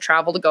extra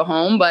travel to go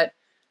home. But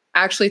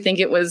I actually think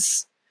it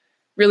was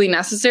really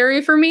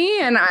necessary for me.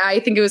 And I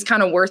think it was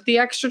kind of worth the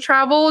extra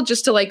travel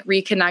just to like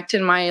reconnect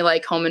in my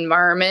like home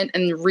environment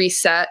and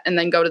reset and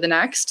then go to the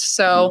next.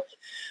 So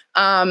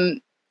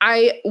one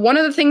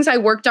of the things I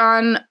worked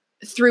on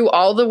through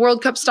all the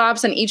World Cup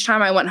stops, and each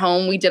time I went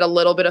home, we did a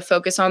little bit of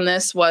focus on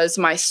this, was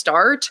my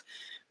start.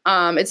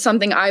 It's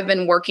something I've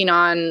been working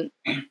on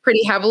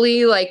pretty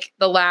heavily, like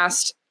the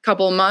last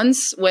couple of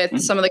months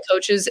with some of the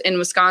coaches in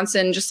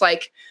Wisconsin, just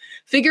like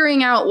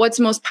figuring out what's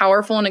most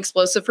powerful and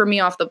explosive for me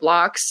off the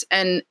blocks.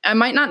 And I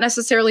might not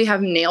necessarily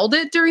have nailed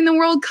it during the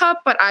World Cup,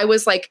 but I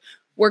was like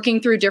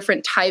working through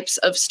different types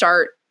of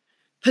start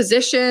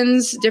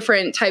positions,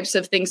 different types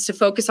of things to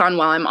focus on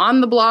while I'm on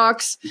the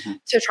blocks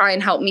to try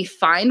and help me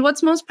find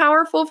what's most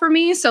powerful for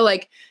me. So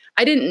like,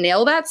 I didn't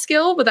nail that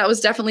skill, but that was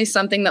definitely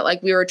something that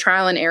like we were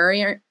trial and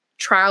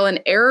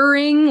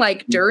erroring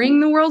like during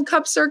the World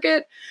Cup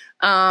circuit.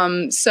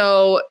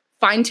 So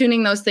fine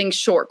tuning those things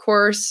short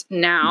course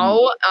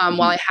now,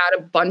 while I had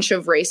a bunch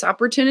of race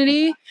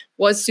opportunity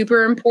was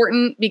super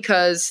important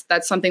because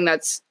that's something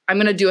I'm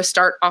going to do a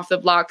start off the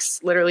blocks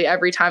literally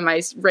every time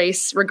I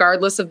race,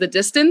 regardless of the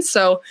distance.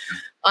 So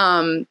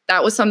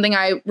that was something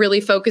I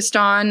really focused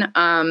on.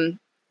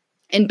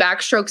 In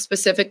backstroke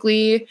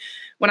specifically,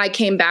 when I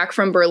came back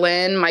from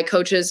Berlin, my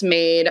coaches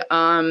made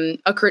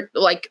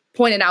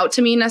pointed out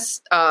to me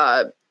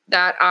that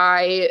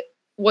I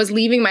was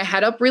leaving my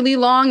head up really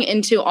long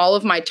into all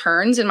of my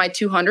turns in my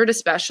 200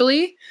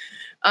 especially.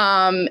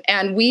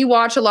 And we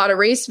watch a lot of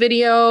race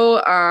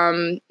video,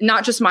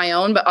 not just my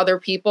own, but other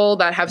people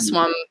that have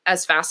swum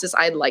as fast as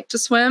I'd like to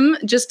swim,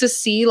 just to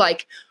see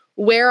like,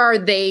 where are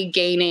they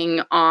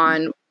gaining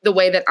on the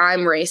way that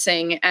I'm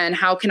racing, and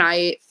how can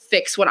I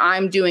fix what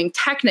I'm doing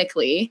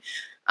technically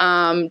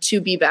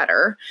to be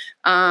better.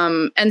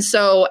 And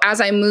so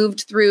as I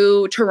moved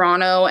through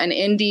Toronto and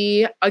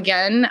Indy,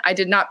 again, I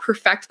did not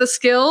perfect the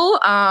skill,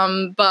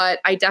 but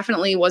I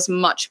definitely was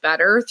much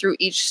better through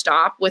each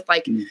stop with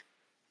like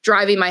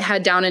driving my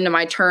head down into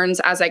my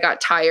turns as I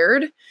got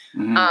tired.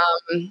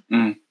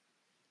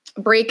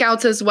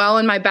 Breakouts as well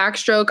in my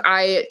backstroke.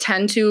 I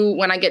tend to,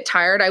 when I get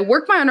tired, I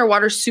work my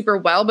underwater super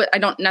well, but I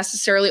don't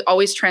necessarily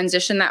always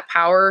transition that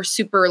power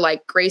super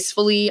like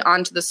gracefully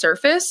onto the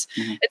surface.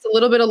 It's a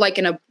little bit of like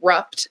an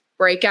abrupt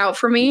breakout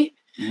for me.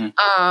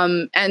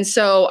 And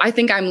so I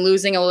think I'm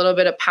losing a little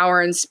bit of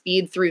power and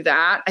speed through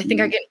that. I think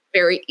I can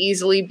very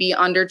easily be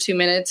under 2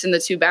 minutes in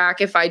the two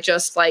back if I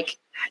just like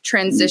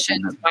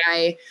transition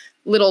my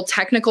little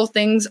technical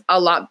things a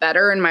lot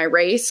better in my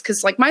race.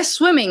 Cause like my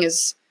swimming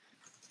is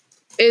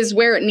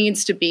where it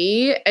needs to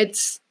be.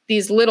 It's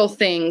these little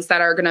things that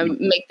are going to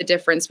make the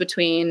difference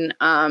between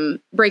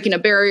breaking a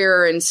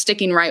barrier and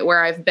sticking right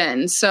where I've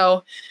been.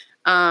 So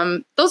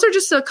those are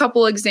just a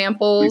couple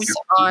examples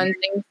on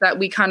things that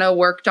we kind of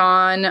worked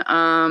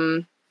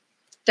on.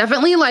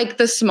 Definitely like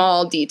the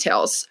small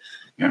details.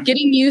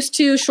 Getting used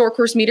to short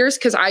course meters,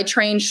 because I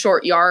trained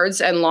short yards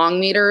and long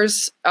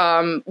meters,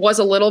 is always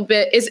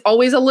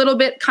a little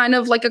bit kind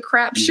of like a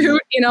crapshoot,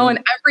 and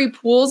every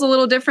pool's a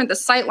little different. The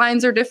sight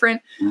lines are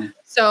different.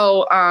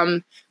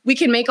 So we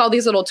can make all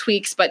these little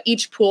tweaks, but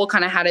each pool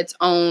kind of had its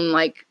own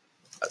like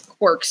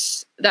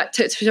quirks that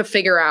to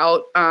figure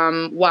out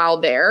while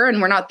there.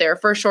 And we're not there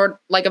for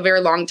a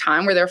very long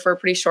time. We're there for a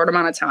pretty short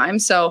amount of time.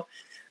 So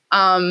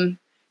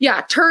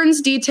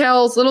turns,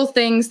 details, little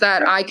things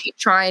that I could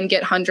try and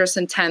get hundredths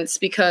and tenths,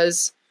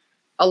 because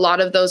a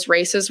lot of those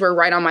races were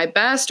right on my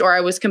best, or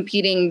I was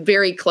competing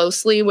very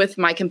closely with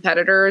my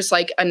competitors,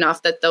 like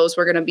enough that those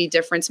were going to be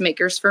difference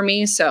makers for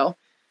me. So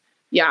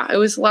yeah, it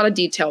was a lot of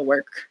detail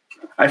work.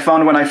 I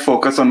found when I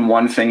focus on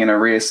one thing in a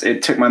race,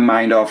 it took my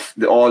mind off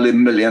all the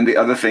million the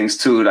other things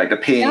too, like the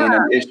pain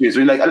and issues.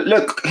 We're like,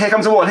 look, here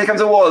comes a wall,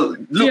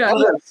 look at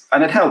this.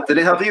 And it helped. Did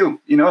it help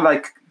you?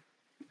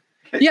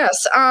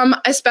 Yes,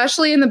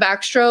 especially in the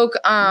backstroke,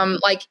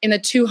 like in the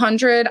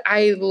 200,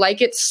 I like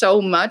it so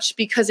much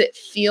because it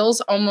feels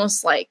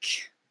almost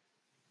like,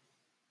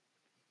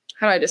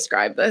 how do I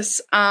describe this?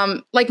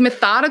 Like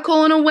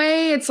methodical in a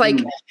way. It's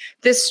like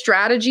this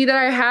strategy that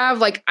I have,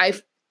 like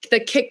the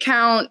kick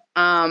count,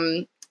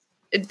 to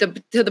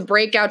the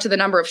breakout, to the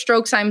number of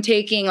strokes I'm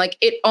taking, like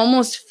it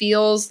almost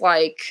feels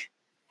like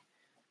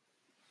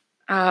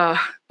a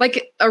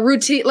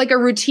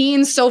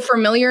routine so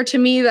familiar to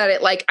me that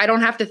it like I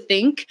don't have to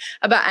think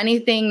about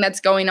anything that's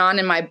going on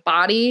in my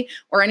body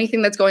or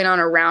anything that's going on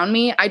around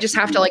me. I just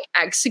have to like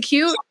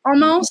execute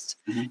almost.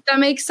 That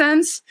makes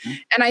sense.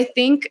 And I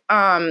think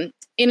in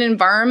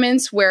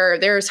environments where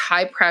there's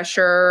high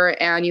pressure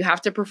and you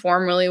have to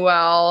perform really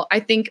well,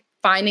 I think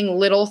finding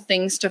little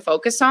things to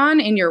focus on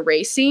in your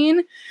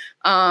racing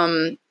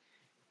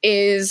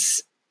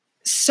is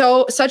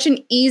such an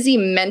easy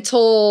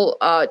mental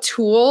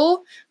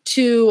tool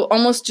to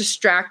almost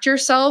distract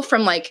yourself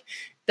from like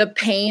the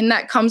pain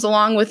that comes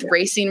along with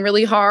racing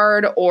really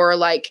hard, or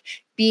like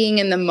being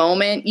in the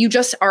moment.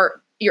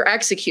 You're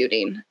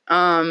executing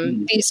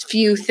these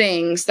few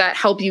things that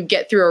help you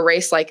get through a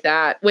race like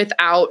that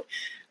without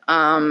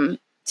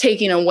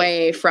taking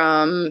away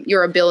from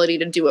your ability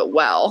to do it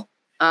well.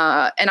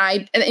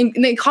 And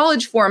in the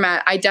college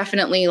format, I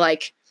definitely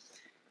like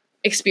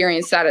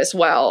experienced that as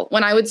well.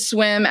 When I would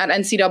swim at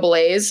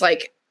NCAAs,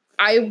 like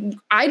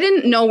I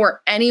didn't know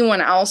where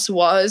anyone else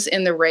was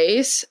in the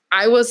race.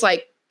 I was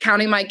like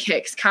counting my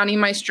kicks, counting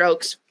my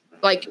strokes,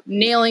 like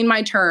nailing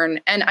my turn.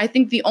 And I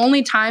think the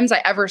only times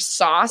I ever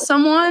saw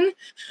someone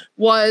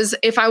was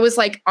if I was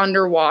like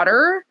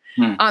underwater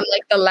on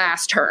like the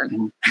last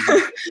turn.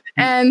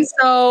 And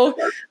so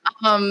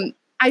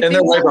I think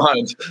they're right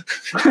behind.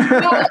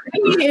 Well, I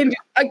mean,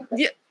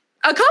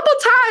 a couple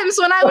times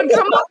when I would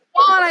come up the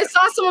wall and I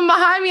saw someone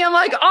behind me, I'm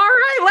like, all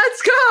right,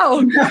 let's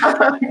go.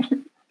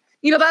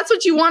 That's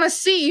what you want to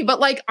see. But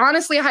like,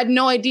 honestly, I had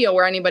no idea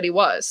where anybody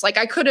was. Like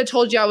I could have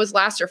told you I was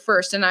last or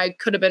first, and I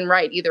could have been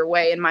right either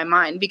way in my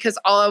mind, because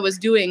all I was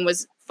doing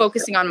was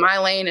focusing on my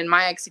lane and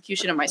my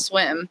execution of my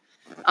swim.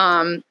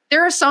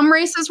 There are some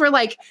races where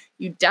like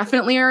you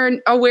definitely are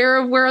aware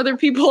of where other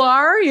people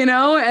are,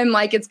 and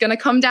like it's going to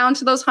come down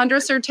to those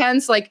hundredths or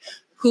tenths, like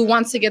who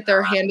wants to get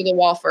their hand to the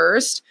wall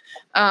first.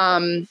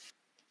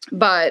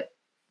 But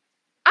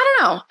I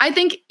don't know. I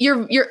think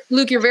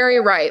Luke, you're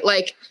very right.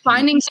 Like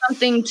finding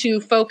something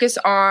to focus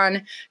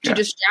on to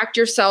distract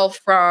yourself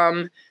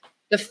from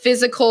the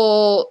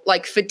physical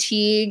like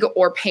fatigue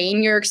or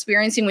pain you're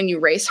experiencing when you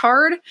race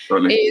hard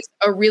is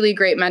a really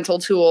great mental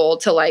tool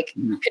to like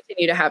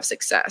continue to have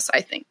success,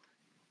 I think.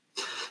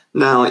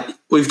 Now,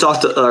 we've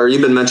talked, or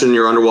you've been mentioning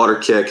your underwater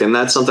kick, and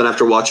that's something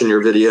after watching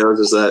your videos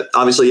is that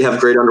obviously you have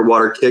great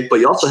underwater kick, but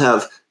you also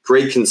have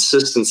great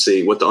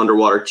consistency with the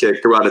underwater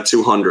kick throughout a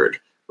 200,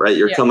 right?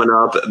 You're coming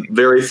up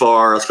very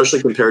far,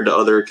 especially compared to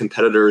other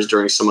competitors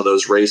during some of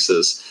those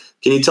races.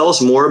 Can you tell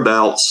us more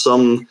about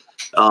some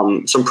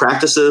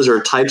practices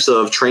or types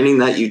of training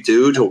that you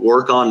do to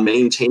work on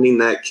maintaining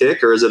that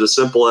kick? Or is it as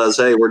simple as,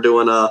 hey, we're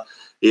doing a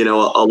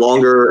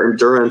longer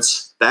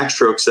endurance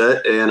backstroke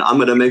set, and I'm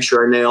going to make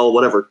sure I nail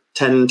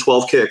 10,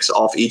 12 kicks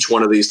off each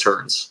one of these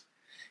turns?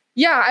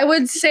 Yeah, I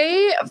would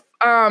say,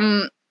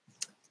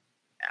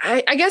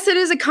 I guess it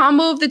is a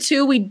combo of the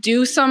two. We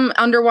do some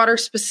underwater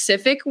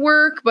specific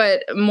work,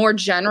 but more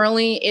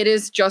generally, it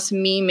is just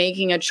me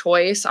making a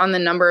choice on the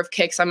number of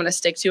kicks I'm going to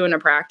stick to in a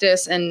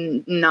practice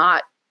and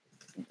not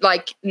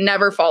like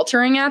never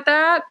faltering at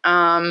that.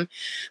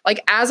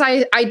 Like as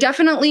I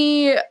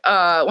definitely,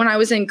 when I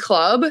was in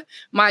club,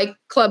 my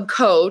club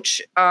coach,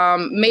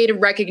 made a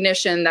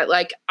recognition that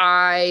like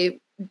I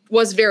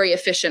was very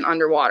efficient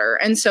underwater.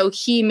 And so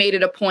he made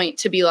it a point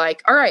to be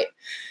like, all right,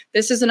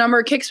 this is the number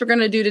of kicks we're going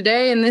to do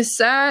today in this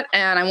set.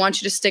 And I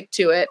want you to stick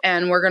to it.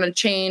 And we're going to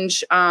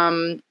change,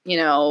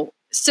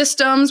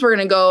 systems. We're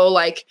going to go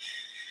like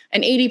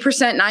an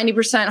 80%,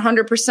 90%,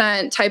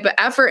 100% type of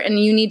effort.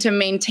 And you need to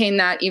maintain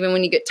that even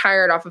when you get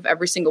tired off of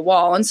every single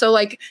wall. And so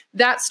like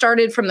that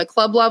started from the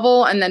club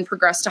level and then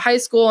progressed to high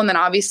school. And then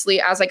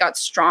obviously as I got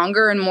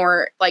stronger and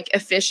more like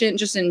efficient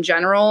just in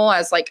general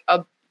as like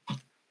a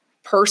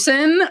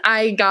person,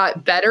 I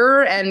got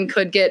better and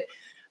could get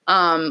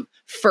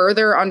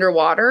further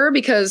underwater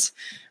because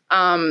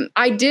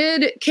I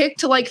did kick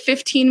to like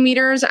 15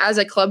 meters as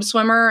a club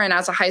swimmer and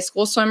as a high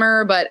school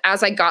swimmer. But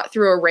as I got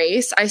through a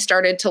race, I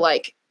started to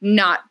like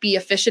not be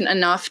efficient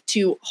enough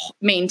to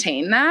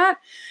maintain that.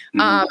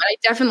 I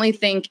definitely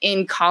think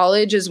in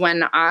college is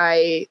when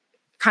I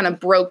kind of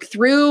broke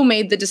through,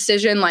 made the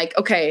decision like,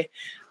 okay,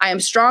 I am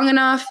strong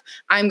enough.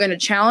 I'm going to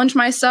challenge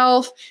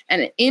myself.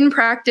 And in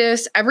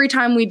practice, every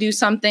time we do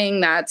something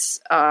that's,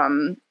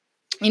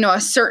 a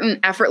certain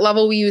effort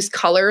level, we use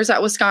colors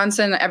at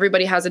Wisconsin.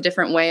 Everybody has a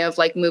different way of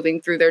like moving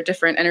through their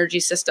different energy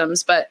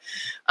systems. But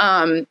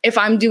if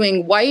I'm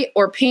doing white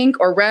or pink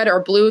or red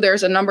or blue,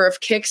 there's a number of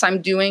kicks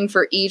I'm doing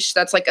for each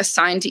that's like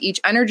assigned to each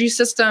energy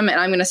system. And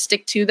I'm going to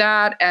stick to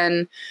that.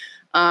 And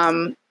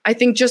I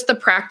think just the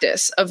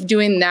practice of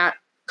doing that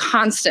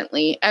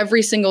constantly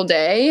every single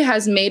day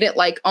has made it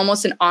like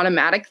almost an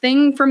automatic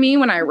thing for me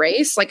when I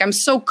race. Like I'm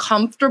so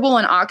comfortable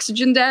in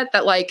oxygen debt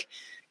that like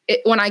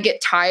when I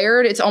get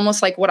tired, it's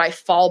almost like what I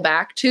fall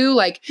back to.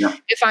 Like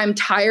if I'm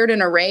tired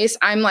in a race,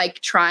 I'm like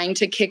trying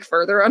to kick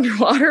further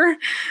underwater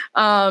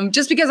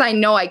just because I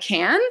know I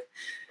can.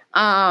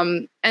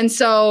 And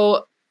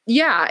so,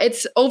 yeah,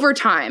 it's over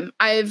time.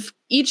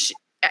 Each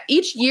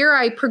year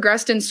I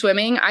progressed in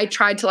swimming. I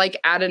tried to like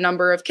add a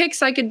number of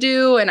kicks I could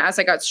do. And as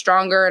I got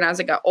stronger and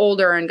as I got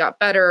older and got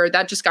better,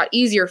 that just got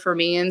easier for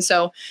me. And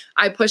so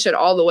I push it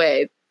all the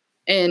way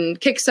in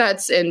kick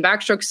sets, in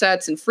backstroke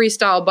sets, and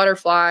freestyle,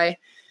 butterfly.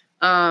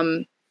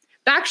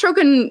 Backstroke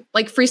and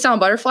like freestyle and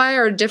butterfly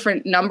are a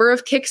different number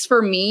of kicks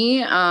for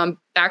me.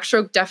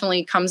 Backstroke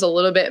definitely comes a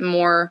little bit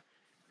more,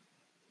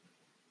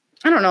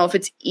 I don't know if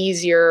it's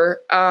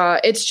easier.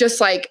 It's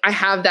just like I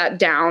have that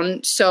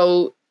down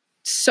so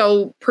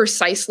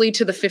precisely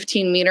to the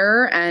 15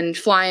 meter, and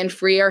fly and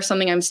free are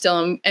something I'm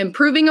still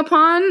improving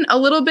upon a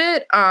little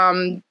bit,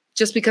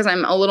 just because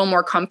I'm a little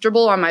more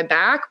comfortable on my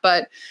back.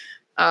 But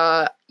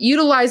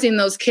utilizing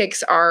those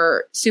kicks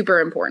are super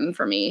important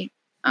for me.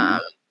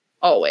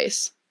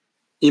 Always.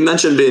 You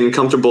mentioned being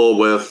comfortable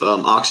with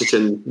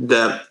oxygen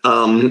depth.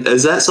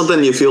 Is that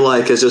something you feel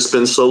like has just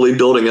been slowly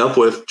building up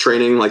with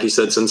training, like you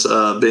said, since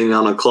being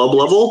on a club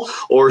level,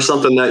 or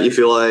something that you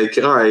feel like,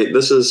 all right,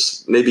 this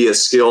is maybe a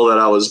skill that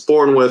I was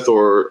born with,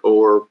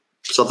 or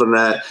something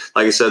that,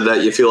 like I said,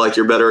 that you feel like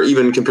you're better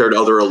even compared to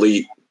other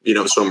elite,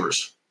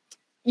 swimmers?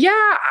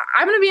 Yeah,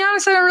 I'm going to be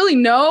honest. I don't really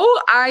know.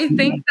 I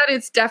think that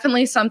it's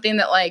definitely something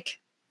that like,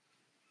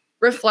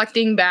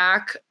 reflecting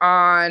back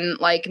on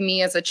like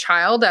me as a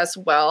child as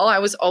well, I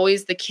was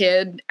always the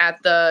kid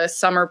at the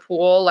summer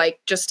pool, like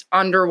just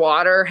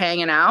underwater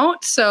hanging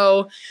out.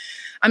 So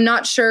I'm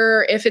not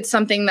sure if it's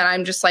something that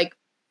I'm just like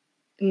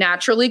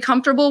naturally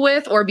comfortable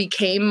with or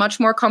became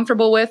much more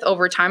comfortable with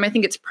over time. I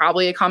think it's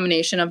probably a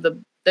combination of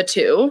the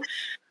two.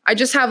 I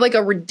just have like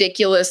a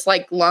ridiculous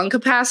like lung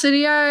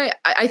capacity, I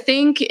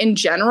think in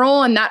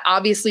general. And that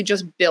obviously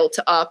just built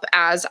up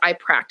as I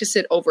practice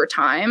it over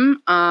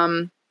time.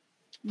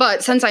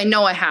 But since I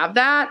know I have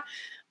that,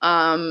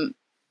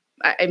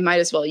 I might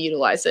as well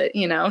utilize it,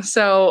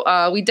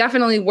 So we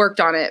definitely worked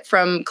on it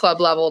from club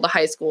level to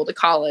high school to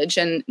college,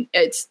 and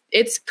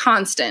it's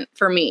constant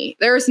for me.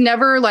 There's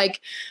never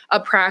like a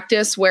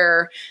practice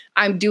where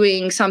I'm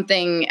doing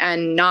something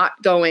and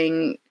not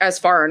going as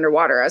far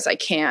underwater as I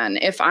can.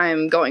 If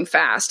I'm going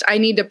fast, I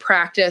need to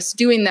practice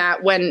doing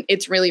that when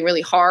it's really,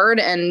 really hard.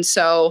 And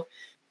so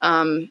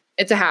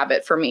it's a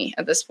habit for me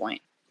at this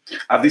point.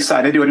 I've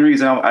decided the only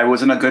reason I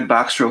wasn't a good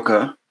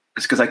backstroker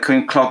is because I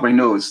couldn't clog my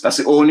nose. That's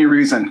the only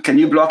reason. Can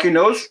you block your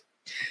nose?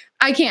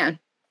 I can.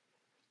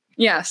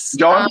 Yes.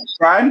 John,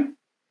 Brian?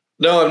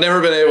 No, I've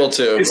never been able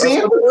to.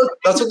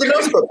 That's what the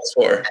nose clip is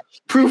for.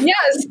 Proof.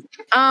 Yes.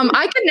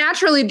 I could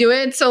naturally do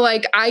it. So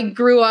like I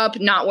grew up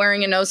not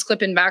wearing a nose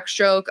clip in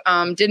backstroke,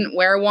 didn't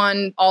wear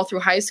one all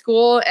through high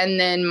school. And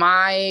then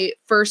my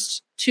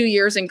first 2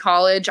 years in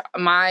college,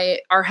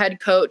 our head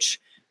coach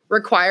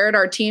required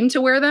our team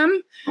to wear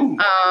them.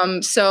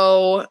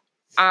 So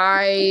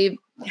I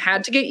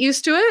had to get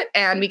used to it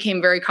and became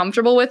very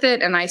comfortable with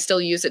it. And I still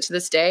use it to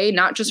this day,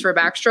 not just for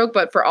backstroke,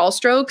 but for all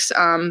strokes.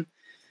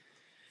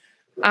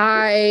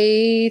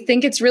 I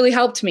think it's really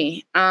helped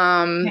me.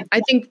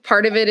 I think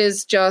part of it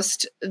is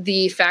just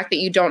the fact that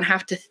you don't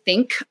have to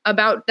think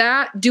about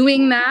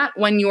doing that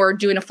when you're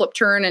doing a flip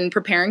turn and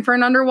preparing for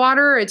an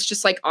underwater. It's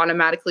just like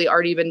automatically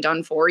already been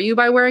done for you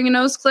by wearing a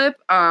nose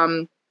clip.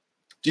 Do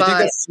you think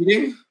that's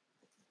cheating?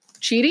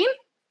 Cheating?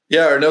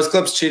 Yeah, are nose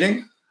clips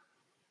cheating?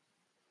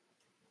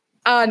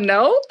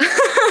 No.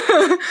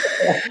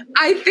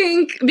 I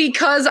think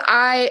because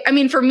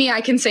for me,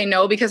 I can say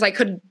no because I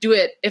could do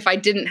it if I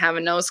didn't have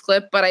a nose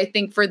clip. But I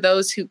think for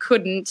those who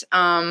couldn't,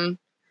 I've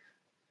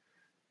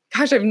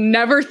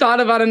never thought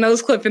about a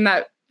nose clip in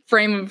that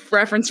frame of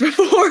reference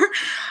before.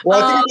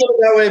 Well, I think it's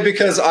that way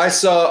because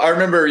I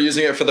remember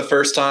using it for the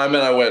first time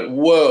and I went,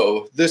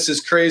 whoa, this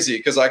is crazy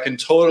because I can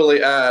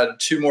totally add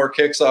 2 more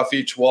kicks off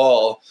each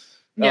wall,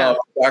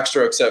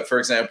 backstroke set, for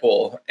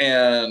example,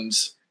 and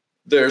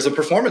there's a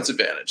performance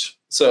advantage.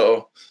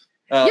 So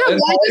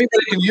everybody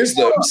can use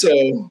them. So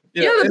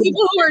the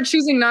people who are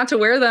choosing not to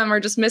wear them are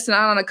just missing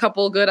out on a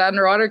couple good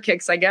underwater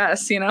kicks, I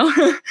guess,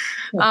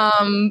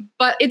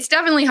 But it's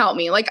definitely helped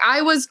me. Like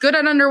I was good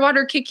at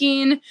underwater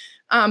kicking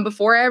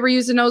before I ever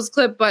used a nose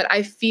clip, but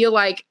I feel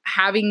like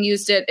having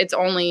used it, it's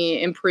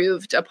only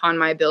improved upon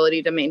my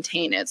ability to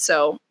maintain it.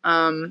 So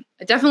I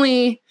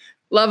definitely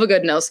love a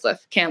good nose clip.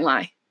 Can't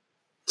lie.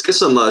 Let's get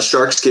some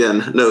shark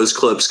skin nose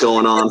clips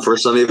going on for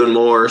some even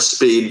more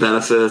speed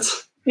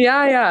benefits.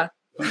 Yeah.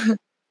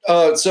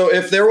 So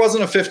if there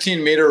wasn't a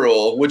 15-meter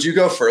rule, would you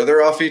go further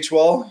off each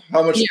wall?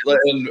 How much? Yeah.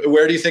 And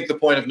where do you think the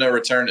point of no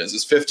return is?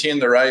 Is 15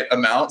 the right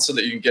amount so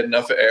that you can get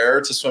enough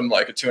air to swim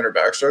like a 200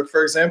 backstroke,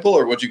 for example,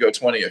 or would you go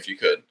 20 if you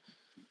could?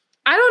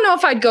 I don't know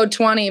if I'd go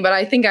 20, but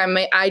I think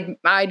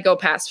I'd go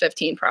past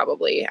 15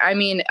 probably. I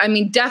mean,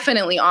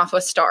 definitely off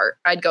a start,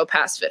 I'd go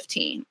past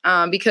 15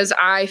 because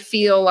I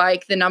feel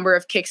like the number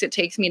of kicks it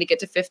takes me to get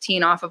to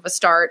 15 off of a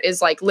start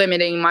is like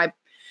limiting my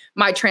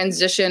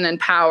transition and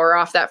power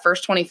off that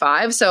first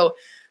 25. So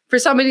for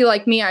somebody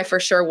like me, I for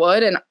sure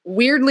would. And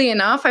weirdly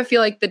enough, I feel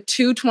like the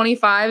 2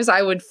 25s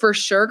I would for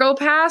sure go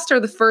past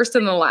are the first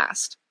and the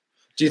last.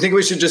 Do you think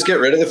we should just get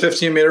rid of the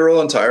 15-meter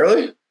rule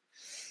entirely?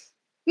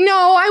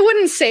 No, I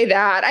wouldn't say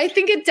that. I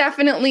think it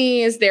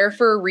definitely is there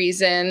for a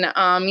reason.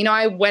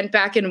 I went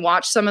back and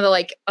watched some of the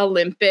like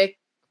Olympic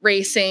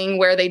racing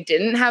where they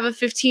didn't have a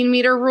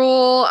 15-meter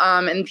rule,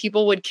 and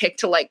people would kick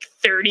to like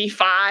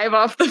 35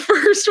 off the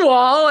first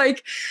wall.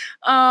 Like,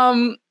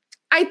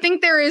 I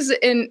think there is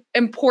an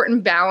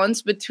important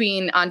balance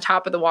between on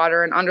top of the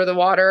water and under the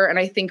water. And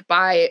I think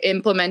by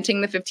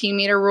implementing the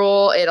 15-meter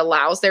rule, it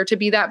allows there to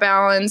be that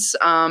balance.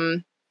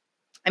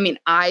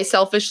 I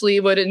selfishly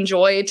would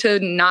enjoy to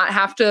not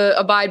have to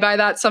abide by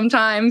that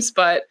sometimes,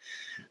 but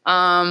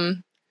I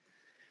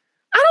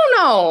don't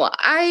know.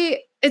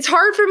 It's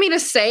hard for me to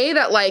say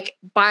that like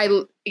by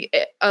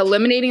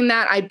eliminating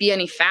that, I'd be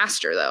any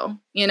faster though.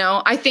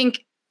 I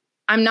think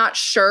I'm not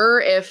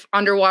sure if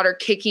underwater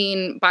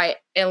kicking by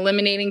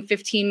eliminating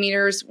 15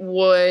 meters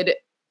would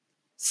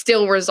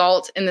still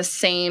result in the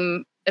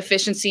same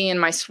efficiency in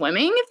my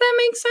swimming, if that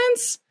makes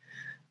sense.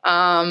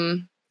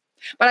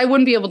 But I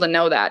wouldn't be able to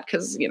know that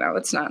because,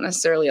 it's not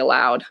necessarily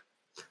allowed.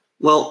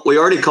 Well, we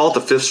already call it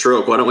the 5th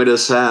stroke. Why don't we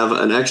just have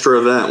an extra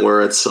event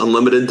where it's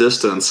unlimited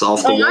distance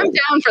off the wall? I'm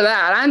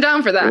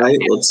down for that. Right?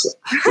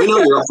 We know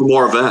you're up for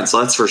more events,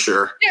 that's for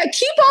sure. Yeah,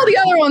 keep all the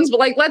other ones, but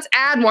like let's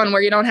add one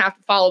where you don't have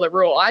to follow the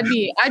rule. I'd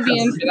be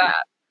in for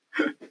that.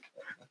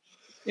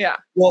 Yeah.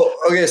 Well,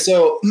 okay,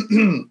 so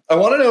I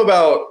want to know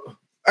about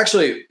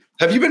actually,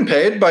 have you been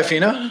paid by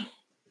FINA?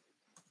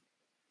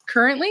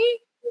 Currently?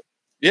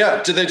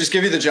 Yeah. Did they just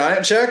give you the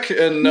giant check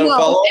and no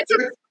follow-up?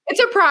 It's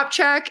a prop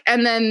check,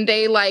 and then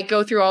they like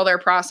go through all their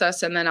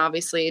process and then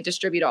obviously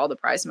distribute all the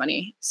prize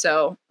money.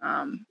 So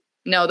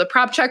no, the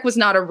prop check was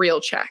not a real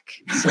check.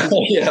 So.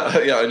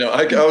 yeah, I know.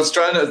 I was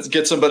trying to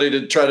get somebody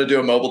to try to do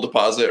a mobile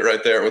deposit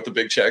right there with the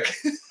big check.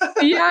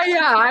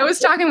 yeah. I was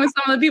talking with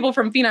some of the people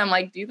from FINA. I'm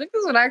like, do you think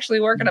this would actually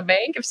work in a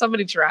bank if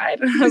somebody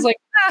tried? I was like,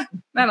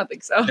 I don't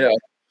think so. Yeah.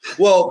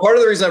 Well, part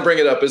of the reason I bring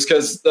it up is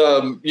because,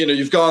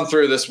 you've gone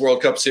through this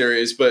World Cup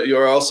series, but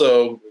you're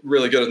also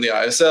really good in the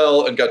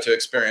ISL and got to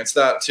experience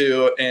that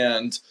too.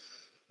 And,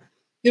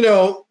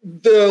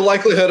 the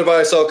likelihood of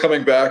ISL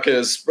coming back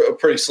is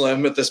pretty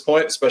slim at this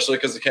point, especially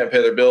because they can't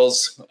pay their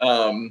bills.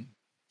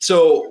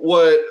 So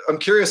what I'm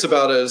curious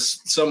about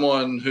is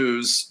someone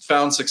who's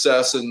found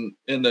success in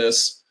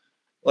this,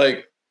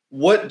 like,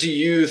 what do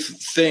you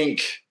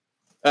think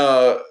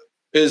are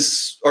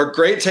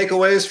great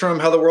takeaways from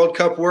how the World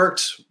Cup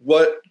worked?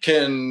 What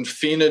can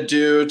FINA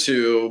do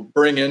to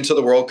bring into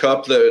the World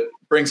Cup that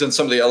brings in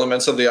some of the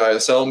elements of the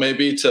ISL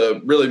maybe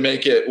to really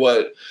make it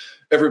what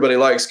everybody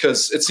likes?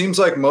 Because it seems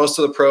like most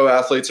of the pro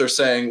athletes are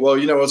saying, well,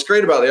 what's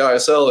great about the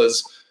ISL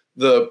is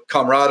the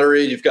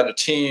camaraderie. You've got a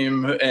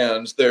team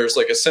and there's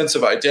like a sense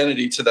of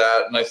identity to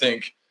that. And I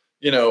think,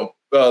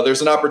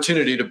 there's an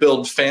opportunity to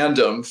build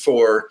fandom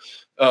for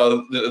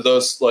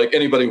those, like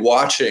anybody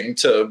watching,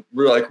 to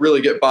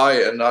really get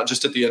buy-in, not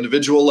just at the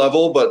individual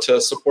level, but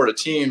to support a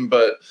team.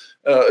 But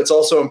it's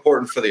also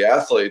important for the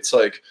athletes.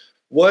 Like,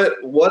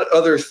 what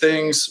other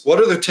things, what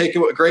are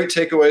the great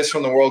takeaways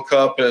from the World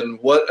Cup, and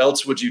what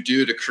else would you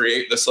do to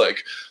create this,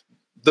 like,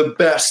 the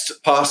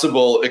best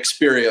possible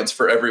experience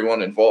for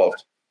everyone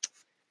involved?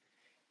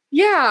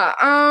 Yeah.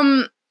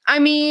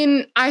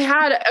 I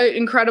had an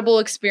incredible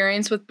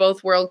experience with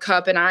both World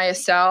Cup and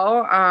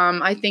ISL.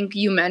 I think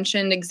you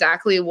mentioned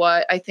exactly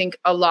what I think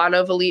a lot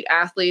of elite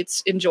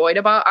athletes enjoyed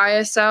about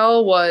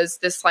ISL was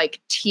this like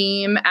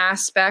team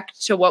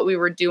aspect to what we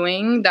were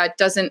doing that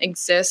doesn't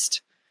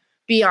exist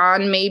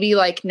beyond maybe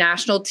like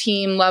national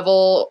team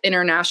level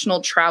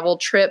international travel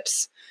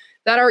trips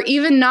that are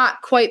even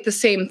not quite the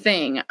same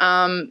thing.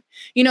 When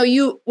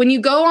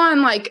you go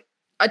on like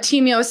a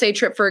Team USA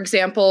trip, for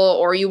example,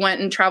 or you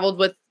went and traveled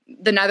with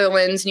the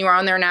Netherlands and you were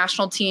on their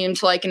national team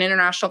to like an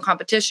international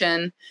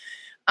competition,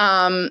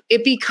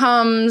 it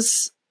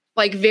becomes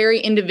like very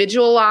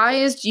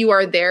individualized. You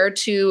are there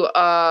to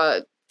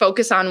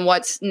focus on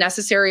what's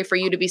necessary for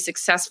you to be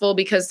successful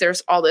because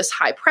there's all this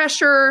high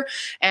pressure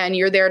and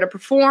you're there to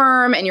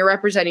perform and you're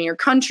representing your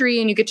country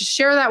and you get to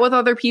share that with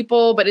other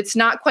people. But it's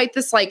not quite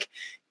this like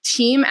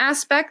team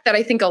aspect that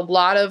I think a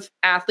lot of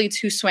athletes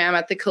who swam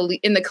at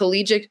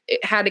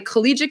had a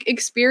collegiate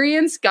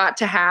experience got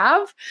to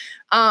have.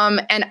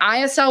 And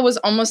ISL was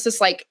almost this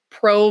like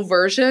pro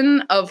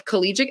version of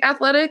collegiate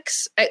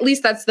athletics. At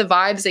least that's the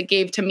vibes it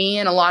gave to me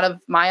and a lot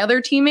of my other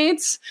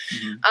teammates.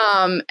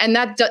 Mm-hmm. And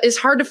that is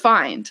hard to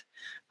find.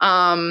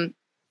 And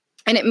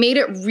it made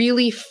it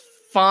really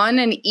fun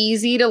and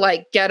easy to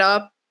like get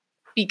up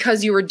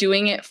because you were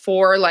doing it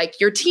for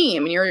like your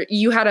team and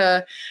you had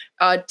a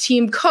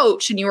team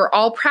coach and you were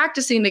all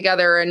practicing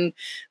together and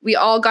we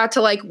all got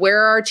to like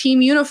wear our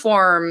team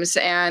uniforms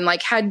and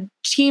like had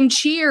team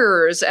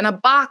cheers and a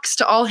box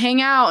to all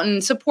hang out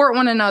and support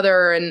one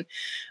another. And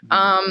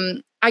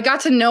I got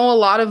to know a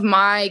lot of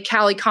my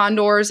Cali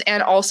Condors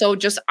and also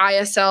just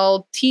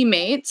ISL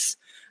teammates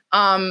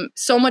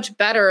so much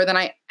better than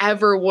I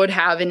ever would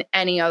have in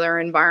any other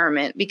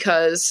environment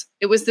because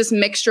it was this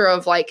mixture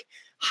of like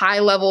high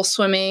level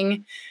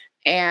swimming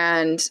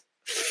and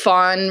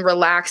fun,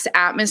 relaxed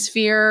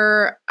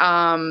atmosphere,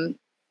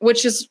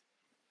 which is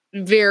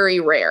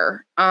very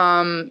rare.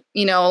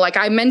 Like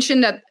I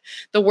mentioned at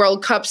the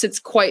World Cups, it's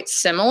quite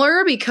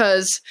similar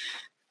because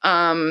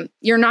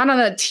you're not on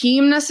a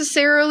team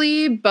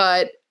necessarily,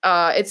 but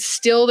it's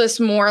still this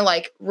more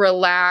like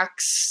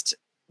relaxed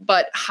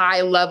but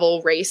high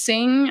level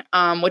racing,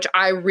 which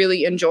I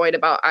really enjoyed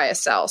about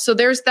ISL. So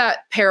there's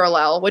that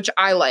parallel, which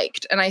I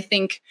liked. And I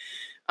think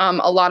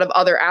a lot of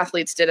other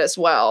athletes did as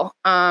well.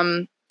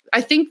 I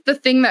think the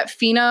thing that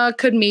FINA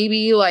could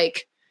maybe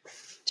like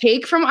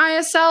take from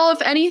ISL, if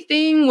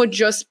anything, would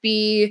just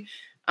be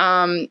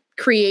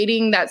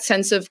creating that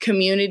sense of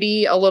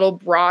community a little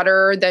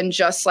broader than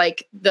just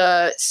like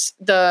the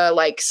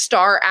like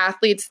star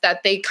athletes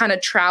that they kind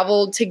of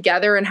traveled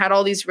together and had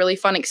all these really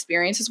fun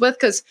experiences with.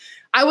 Because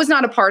I was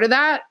not a part of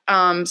that.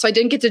 So I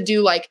didn't get to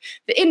do like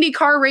the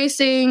IndyCar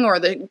racing or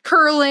the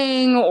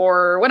curling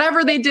or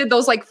whatever they did,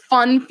 those like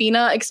fun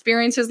FINA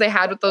experiences they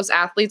had with those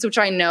athletes, which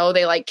I know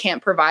they like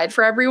can't provide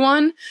for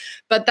everyone.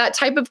 But that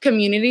type of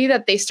community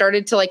that they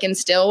started to like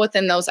instill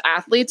within those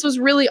athletes was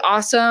really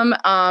awesome.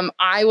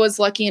 I was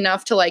lucky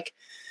enough to like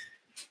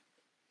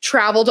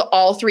travel to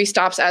all three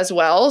stops as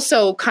well.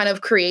 So kind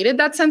of created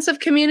that sense of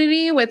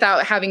community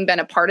without having been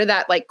a part of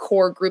that like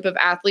core group of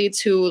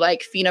athletes who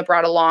like FINA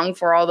brought along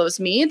for all those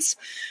meets.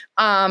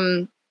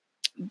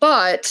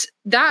 But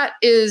that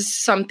is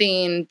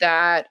something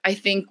that I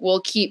think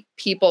will keep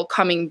people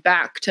coming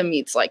back to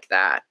meets like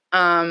that.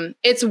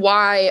 It's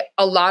why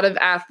a lot of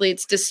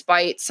athletes,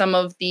 despite some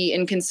of the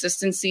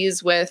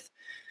inconsistencies with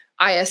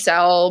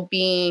ISL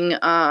being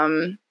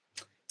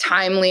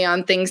timely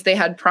on things they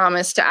had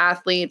promised to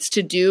athletes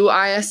to do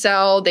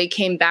ISL, they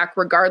came back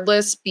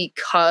regardless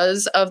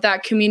because of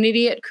that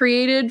community it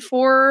created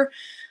for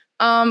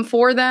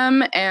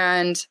them.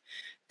 And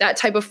that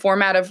type of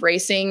format of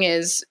racing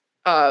is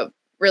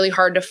really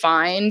hard to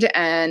find.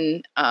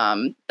 And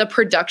the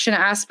production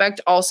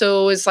aspect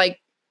also is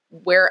like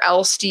where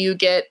else do you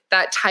get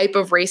that type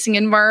of racing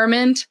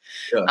environment?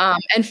 Yeah.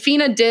 And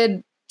FINA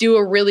did do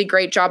a really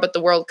great job at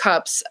the World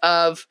Cups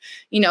of,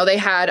 they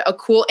had a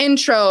cool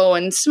intro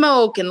and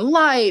smoke and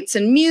lights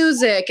and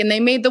music, and they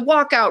made the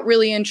walkout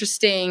really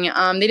interesting.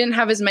 They didn't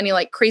have as many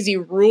like crazy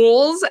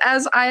rules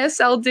as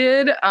ISL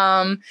did,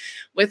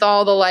 with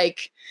all the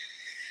like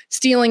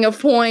stealing of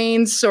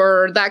points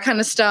or that kind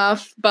of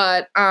stuff.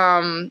 But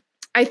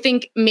I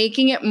think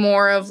making it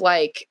more of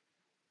like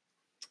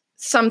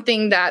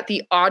something that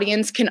the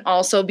audience can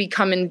also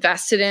become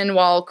invested in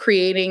while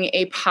creating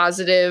a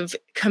positive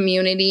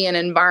community and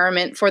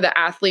environment for the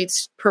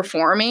athletes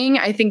performing,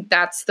 I think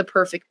that's the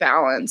perfect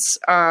balance.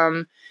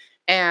 And,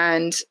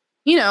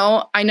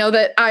 I know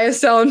that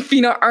ISL and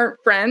FINA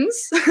aren't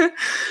friends,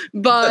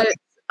 but,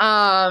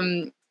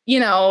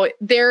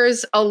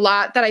 there's a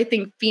lot that I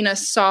think FINA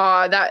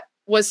saw that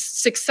was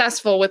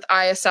successful with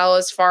ISL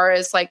as far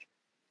as like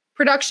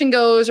production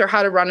goes, or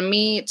how to run a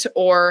meet,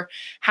 or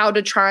how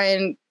to try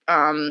and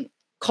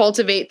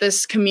cultivate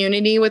this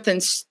community within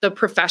the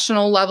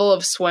professional level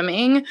of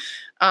swimming,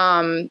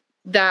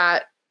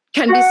 that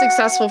can be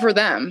successful for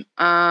them.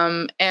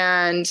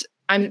 And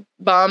I'm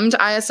bummed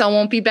ISL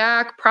won't be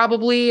back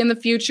probably in the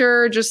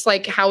future, just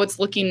like how it's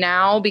looking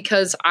now,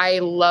 because I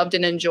loved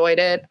and enjoyed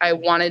it. I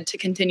wanted to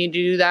continue to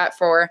do that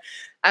for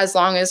as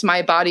long as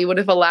my body would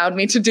have allowed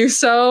me to do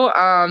so.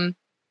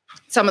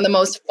 Some of the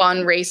most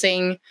fun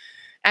racing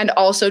and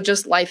also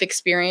just life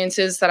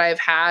experiences that I've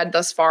had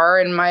thus far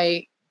in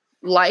my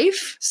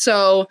life.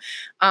 So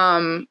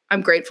I'm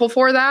grateful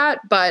for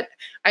that. But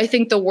I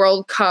think the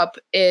World Cup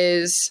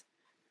is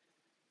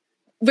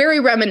very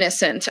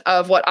reminiscent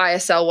of what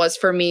ISL was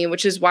for me,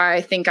 which is why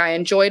I think I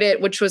enjoyed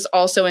it, which was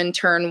also in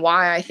turn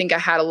why I think I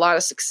had a lot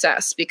of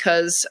success,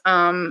 because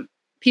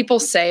people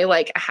say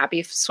like a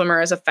happy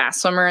swimmer is a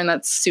fast swimmer, and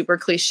that's super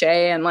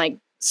cliche and like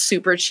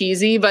super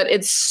cheesy, but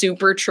it's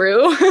super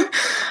true.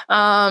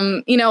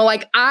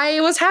 Like I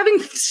was having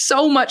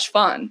so much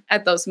fun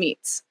at those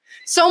meets.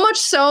 So much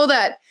so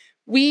that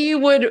we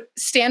would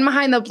stand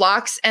behind the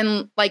blocks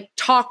and like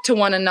talk to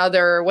one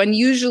another, when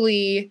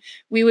usually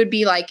we would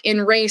be like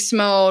in race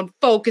mode,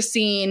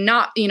 focusing,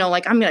 not,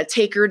 like I'm going to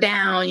take her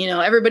down.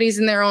 Everybody's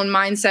in their own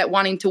mindset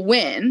wanting to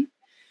win.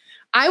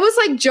 I was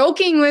like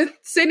joking with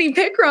Sydney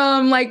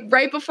Pickram, like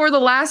right before the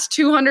last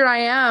 200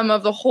 IM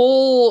of the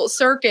whole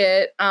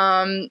circuit.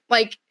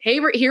 Like, hey,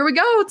 here we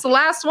go. It's the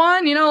last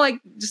one, like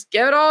just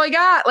give it all I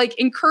got, like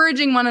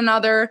encouraging one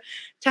another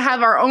to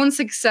have our own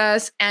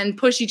success and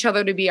push each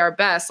other to be our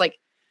best. Like,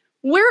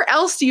 where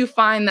else do you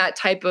find that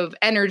type of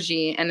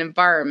energy and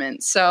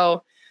environment?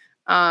 So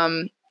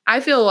I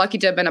feel lucky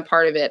to have been a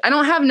part of it. I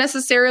don't have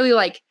necessarily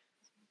like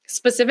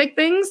specific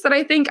things that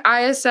I think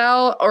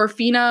ISL or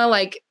FINA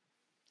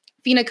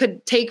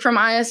could take from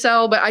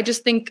ISL, but I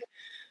just think,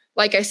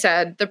 like I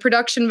said, the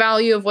production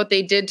value of what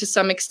they did to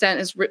some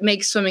extent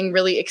makes swimming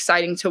really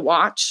exciting to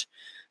watch.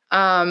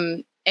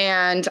 And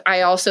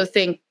I also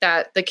think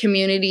that the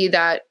community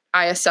that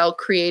ISL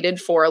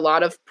created for a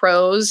lot of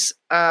pros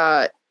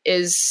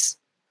is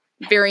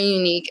very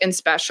unique and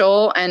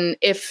special. And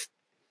if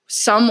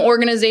some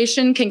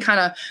organization can kind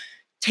of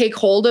take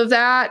hold of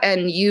that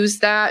and use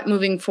that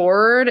moving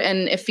forward,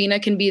 and if FINA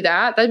can be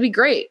that, that'd be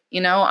great.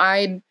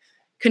 I'd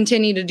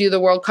continue to do the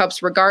World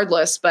Cups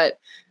regardless, but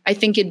I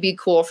think it'd be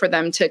cool for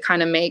them to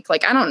kind of make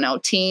like, I don't know,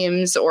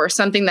 teams or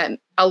something that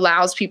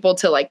allows people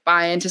to like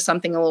buy into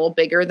something a little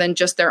bigger than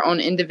just their own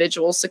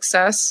individual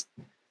success.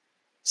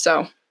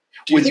 So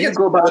would you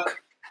go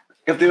back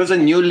if there was a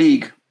new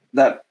league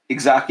that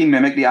exactly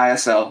mimicked the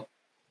ISL,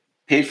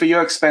 paid for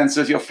your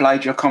expenses, your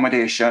flight, your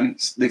accommodation,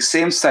 the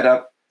same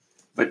setup,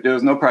 but there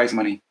was no prize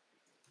money?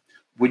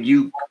 Would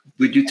you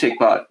take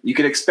part? You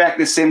could expect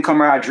the same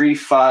camaraderie,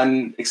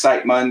 fun,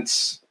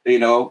 excitement,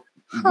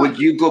 Would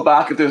you go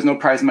back if there's no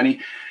prize money?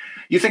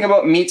 You think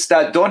about meets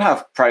that don't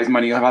have prize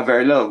money, have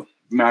very low,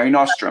 Mare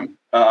Nostrum,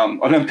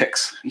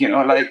 Olympics,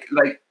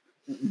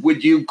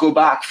 would you go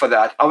back for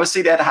that?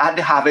 Obviously, they had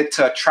to have it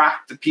to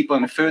attract the people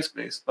in the first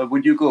place, but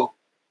would you go?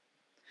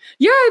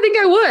 Yeah, I think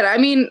I would. I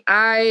mean,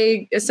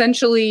 I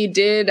essentially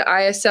did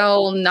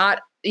ISL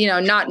not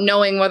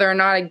knowing whether or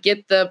not I'd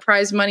get the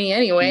prize money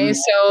anyway.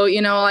 So,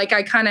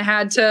 I kind of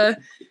had to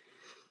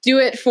do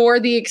it for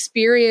the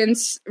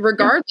experience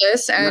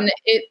regardless. And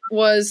it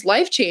was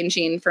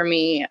life-changing for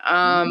me.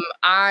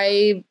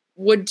 I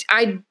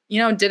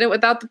did it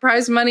without the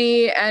prize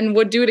money and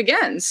would do it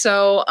again.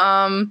 So,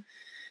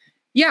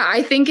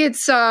 I think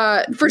it's,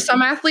 for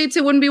some athletes,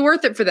 it wouldn't be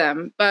worth it for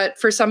them. But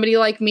for somebody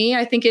like me,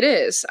 I think it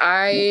is.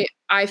 I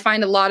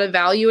find a lot of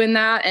value in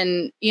that.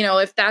 And,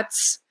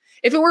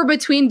 if it were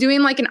between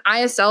doing like an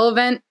ISL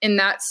event in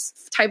that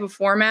type of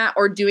format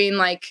or doing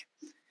like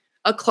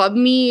a club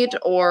meet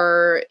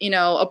or,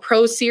 a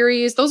pro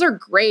series, those are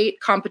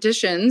great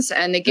competitions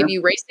and they give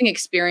you racing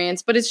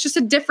experience, but it's just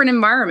a different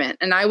environment.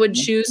 And I would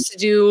choose to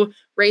do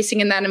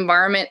racing in that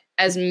environment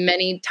as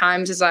many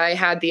times as I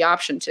had the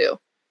option to.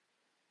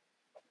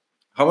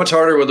 How much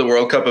harder would the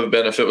World Cup have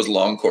been if it was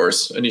long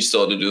course and you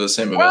still had to do the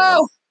same event?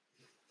 Oh.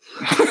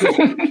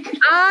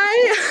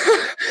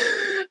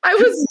 I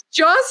was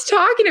just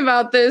talking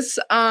about this.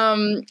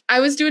 I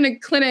was doing a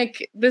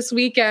clinic this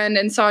weekend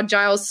and saw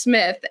Giles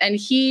Smith, and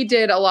he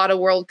did a lot of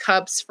World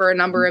Cups for a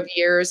number of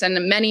years,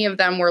 and many of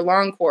them were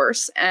long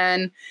course.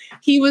 And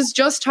he was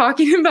just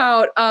talking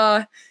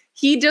about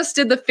he just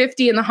did the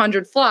 50 and the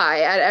 100 fly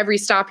at every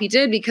stop he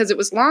did because it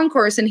was long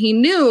course, and he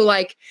knew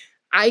like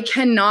I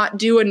cannot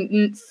do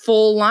a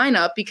full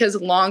lineup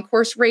because long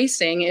course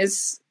racing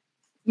is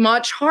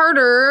much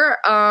harder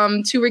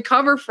to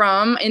recover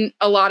from in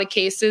a lot of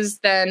cases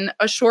than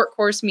a short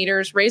course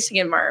meters racing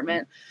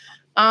environment.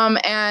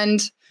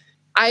 And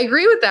I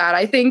agree with that.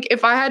 I think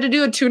if I had to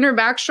do a tuner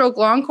backstroke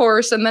long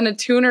course and then a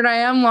tuner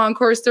IM long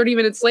course 30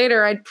 minutes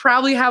later, I'd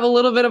probably have a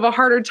little bit of a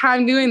harder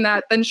time doing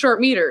that than short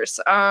meters.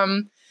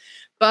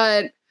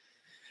 But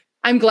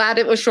I'm glad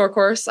it was short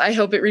course. I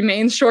hope it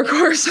remains short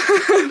course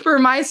for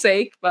my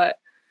sake, but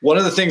one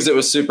of the things that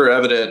was super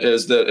evident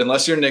is that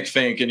unless you're Nick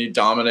Fink and you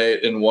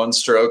dominate in one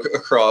stroke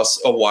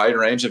across a wide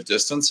range of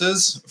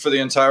distances for the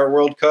entire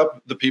World Cup,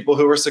 the people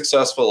who are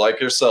successful like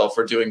yourself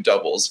are doing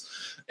doubles.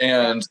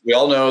 And we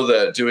all know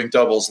that doing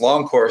doubles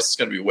long course is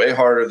going to be way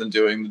harder than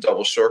doing the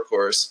double short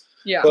course.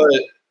 Yeah.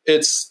 But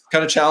it's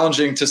kind of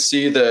challenging to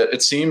see that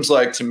it seems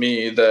like to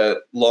me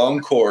that long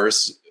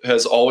course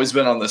has always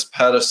been on this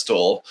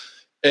pedestal.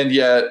 And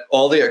yet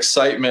all the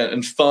excitement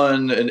and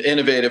fun and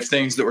innovative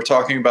things that we're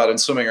talking about in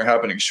swimming are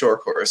happening short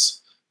course.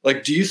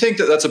 Like, do you think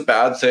that that's a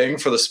bad thing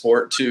for the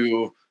sport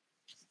to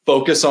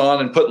focus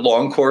on and put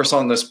long course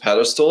on this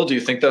pedestal? Do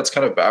you think that's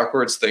kind of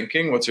backwards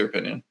thinking? What's your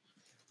opinion?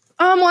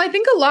 Well, I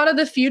think a lot of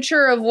the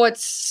future of what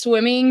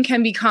swimming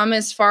can become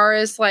as far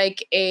as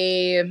like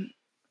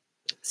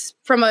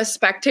from a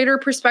spectator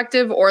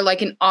perspective or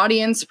like an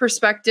audience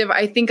perspective,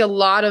 I think a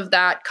lot of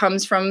that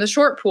comes from the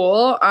short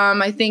pool.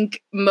 I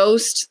think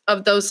most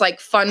of those like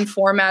fun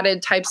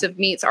formatted types of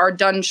meets are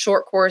done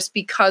short course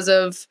because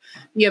of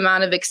the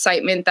amount of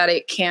excitement that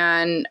it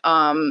can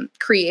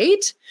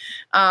create.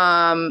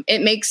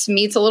 It makes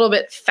meets a little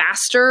bit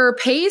faster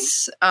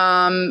pace.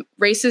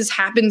 Races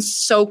happen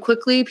so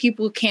quickly,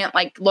 people can't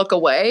like look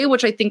away,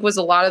 which I think was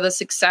a lot of the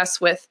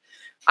success with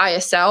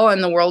ISL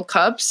and the World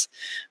Cups.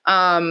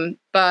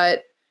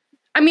 But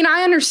I mean,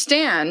 I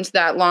understand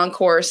that long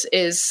course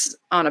is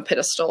on a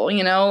pedestal,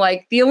 you know,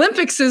 like the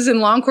Olympics is in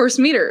long course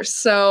meters.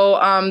 So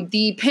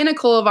the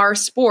pinnacle of our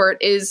sport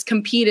is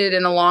competed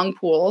in a long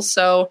pool.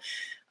 So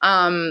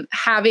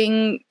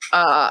having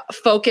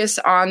focus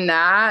on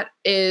that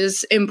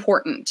is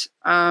important.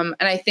 And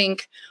I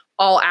think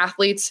all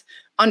athletes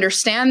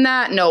understand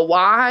that, know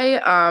why.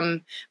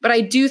 But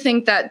I do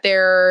think that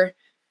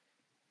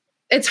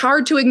it's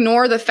hard to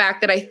ignore the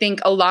fact that I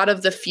think a lot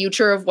of the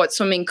future of what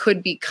swimming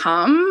could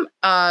become,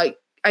 I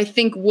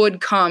think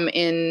would come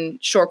in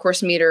short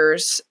course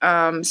meters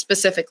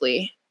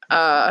specifically.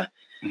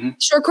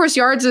 Short course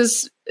yards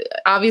is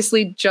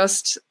obviously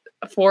just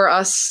for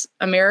us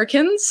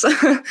Americans.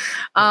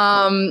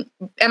 And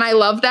I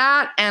love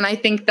that. And I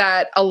think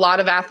that a lot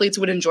of athletes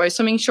would enjoy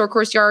swimming short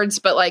course yards,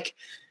 but like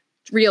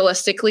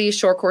realistically,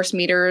 short course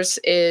meters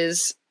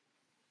is,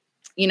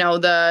 you know,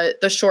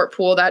 the short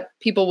pool that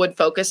people would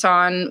focus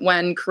on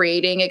when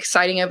creating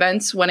exciting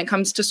events when it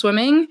comes to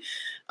swimming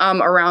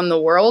around the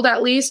world,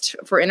 at least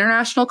for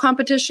international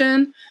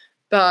competition.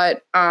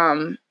 But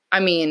I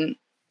mean,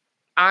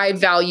 I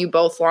value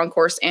both long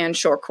course and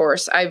short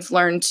course. I've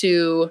learned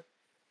to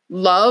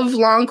love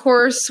long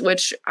course,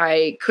 which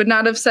I could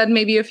not have said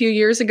maybe a few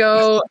years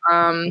ago.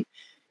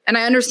 And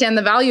I understand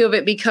the value of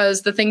it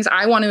because the things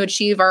I want to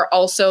achieve are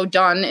also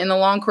done in the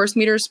long course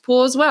meters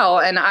pool as well.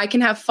 And I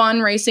can have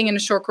fun racing in a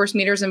short course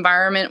meters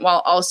environment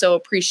while also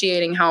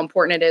appreciating how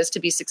important it is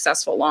to be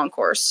successful long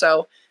course.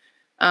 So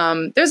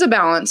there's a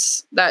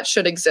balance that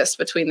should exist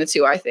between the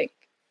two, I think.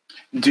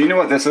 Do you know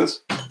what this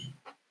is?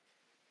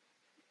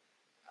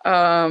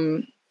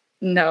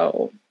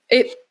 No.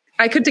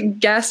 I could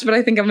guess, but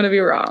I think I'm going to be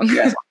wrong.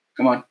 Yes.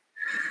 Come on.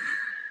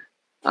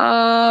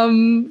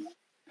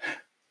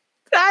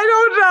 I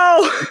don't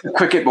know.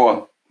 Cricket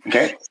ball.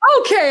 Okay.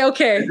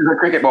 Okay. This is a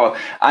cricket ball.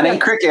 And in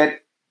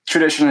cricket,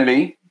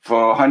 traditionally,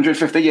 for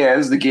 150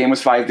 years, the game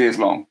was 5 days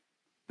long.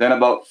 Then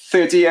about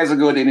 30 years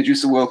ago, they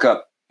introduced the World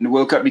Cup. And the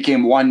World Cup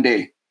became 1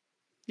 day.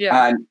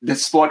 Yeah. And the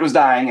sport was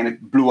dying and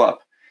it blew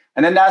up.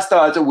 And then that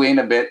started to wane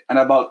a bit. And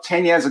about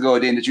 10 years ago,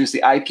 they introduced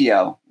the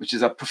IPL, which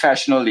is a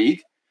professional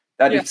league.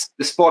 The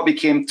sport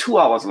became 2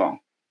 hours long.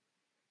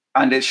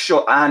 And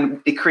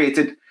it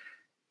created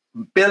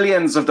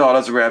billions of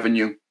dollars of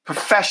revenue.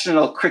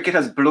 Professional cricket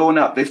has blown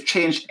up. They've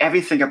changed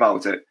everything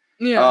about it.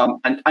 Yeah.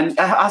 And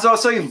has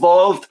also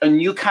evolved a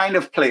new kind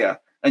of player,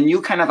 a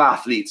new kind of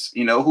athletes,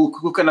 you know,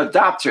 who can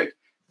adapt to it.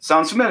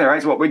 Sounds familiar, right?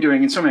 It's what we're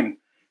doing in swimming.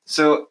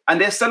 So,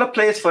 and there's still a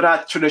place for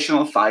that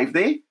traditional 5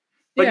 day.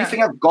 But you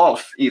think of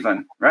golf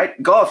even,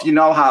 right? Golf, you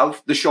now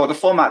have the shorter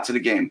format to the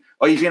game.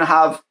 Or you even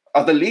have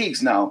other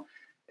leagues now.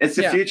 It's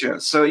the future.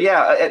 So,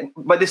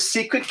 but the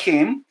secret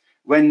came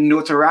when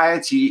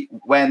notoriety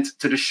went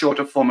to the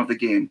shorter form of the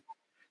game.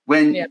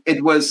 When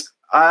it was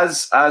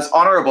as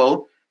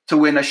honorable to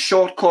win a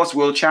short course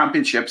world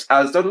championships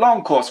as the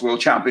long course world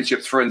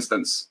championships, for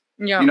instance.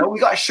 Yeah. You know, we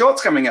got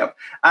shorts coming up.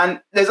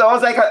 And there's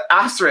always like an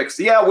asterisk.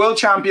 Yeah, world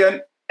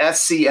champion,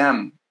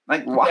 SCM.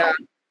 Like, why?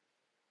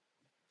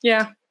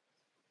 Yeah.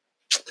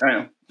 I don't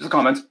know. Just a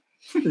comment.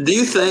 Do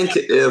you think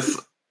if,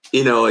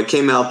 it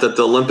came out that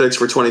the Olympics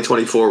for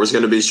 2024 was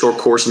going to be short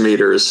course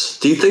meters,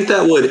 do you think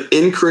that would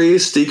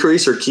increase,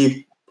 decrease, or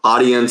keep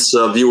audience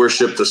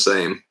viewership the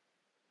same?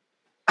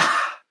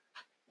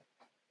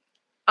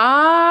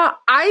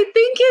 I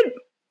think it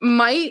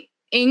might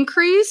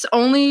increase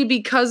only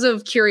because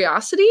of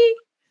curiosity.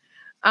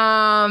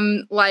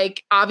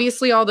 Like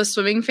obviously all the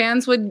swimming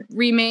fans would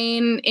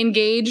remain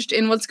engaged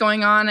in what's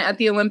going on at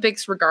the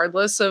Olympics,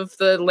 regardless of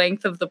the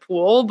length of the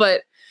pool.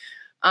 But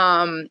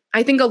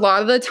I think a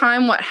lot of the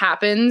time what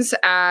happens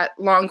at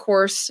long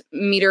course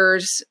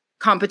meters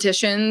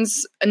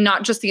competitions,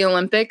 not just the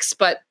Olympics,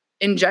 but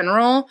in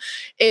general,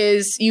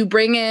 is you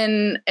bring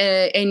in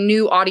a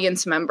new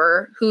audience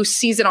member who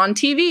sees it on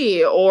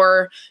TV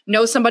or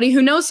knows somebody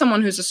who knows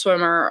someone who's a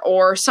swimmer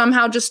or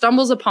somehow just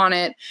stumbles upon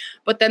it.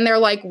 But then they're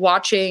like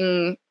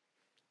watching,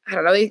 I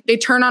don't know, they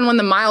turn on when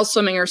the mile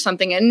swimming or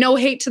something, and no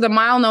hate to the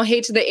mile, no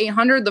hate to the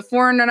 800, the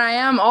 400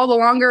 IM, all the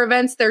longer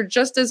events. They're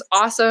just as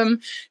awesome,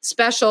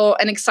 special,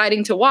 and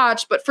exciting to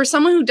watch. But for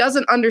someone who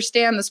doesn't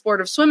understand the sport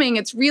of swimming,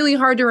 it's really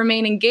hard to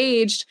remain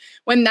engaged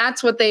when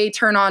that's what they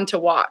turn on to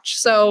watch.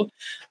 So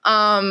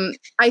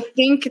I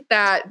think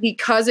that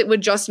because it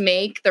would just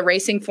make the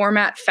racing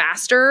format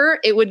faster,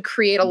 it would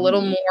create a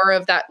little more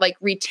of that like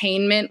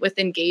retainment with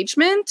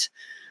engagement.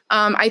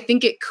 I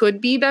think it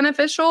could be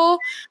beneficial.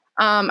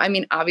 I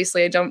mean,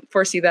 obviously I don't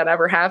foresee that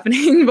ever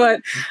happening,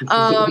 but,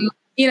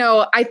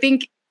 I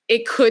think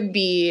it could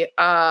be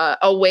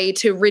a way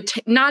to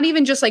not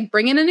even just like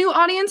bring in a new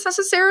audience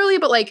necessarily,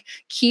 but like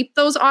keep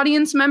those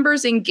audience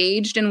members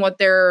engaged in what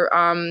they're,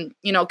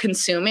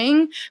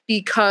 consuming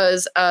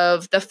because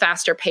of the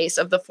faster pace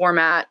of the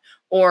format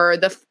or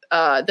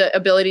the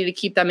ability to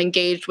keep them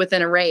engaged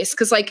within a race.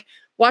 Cause like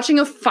watching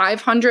a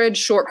 500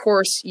 short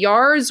course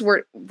yards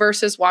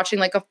versus watching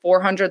like a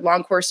 400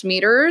 long course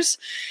meters,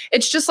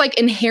 it's just like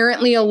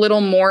inherently a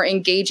little more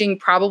engaging,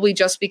 probably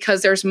just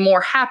because there's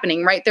more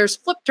happening, right? There's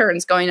flip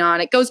turns going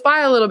on. It goes by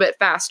a little bit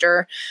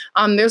faster.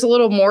 There's a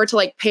little more to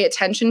like pay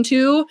attention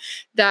to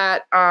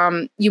that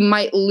you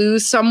might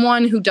lose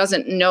someone who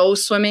doesn't know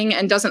swimming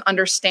and doesn't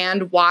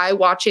understand why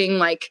watching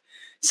like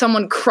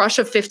someone crush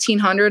a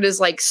 1500 is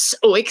like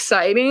so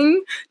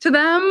exciting to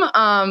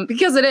them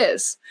because it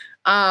is.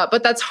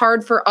 But that's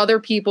hard for other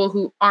people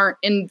who aren't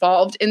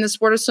involved in the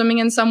sport of swimming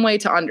in some way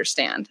to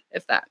understand,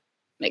 if that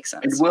makes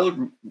sense.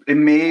 It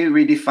may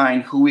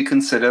redefine who we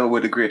consider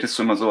were the greatest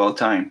swimmers of all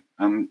time.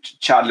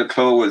 Chad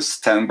Leclos was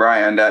telling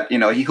Brian that,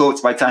 he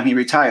hopes by the time he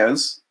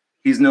retires,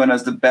 he's known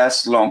as the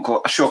best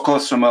short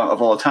course swimmer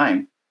of all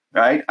time,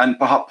 right? And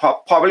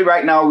probably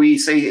right now we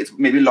say it's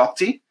maybe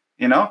Lochte,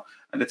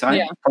 at the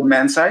time, on the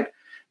men's side.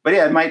 But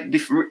yeah,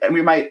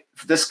 we might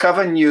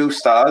discover new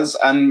stars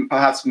and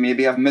perhaps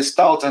maybe have missed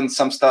out on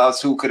some stars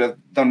who could have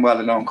done well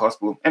in long course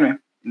pool. Anyway.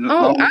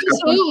 Oh,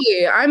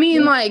 absolutely. I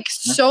mean,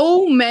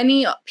 so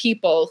many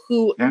people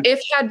who,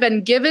 if had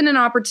been given an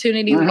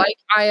opportunity like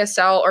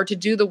ISL or to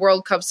do the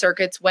World Cup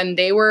circuits when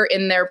they were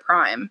in their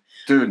prime,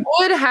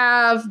 would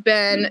have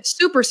been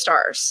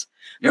superstars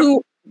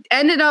who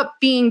ended up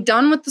being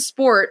done with the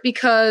sport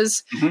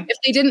because if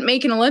they didn't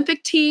make an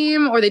Olympic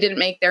team or they didn't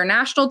make their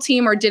national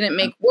team or didn't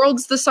make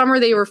Worlds the summer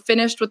they were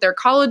finished with their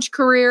college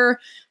career,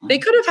 they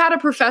could have had a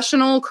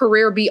professional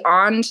career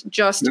beyond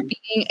just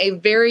being a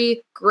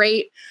very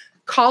great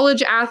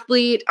college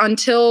athlete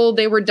until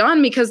they were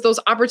done because those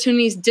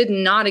opportunities did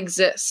not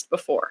exist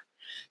before.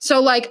 So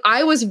like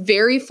I was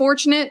very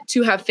fortunate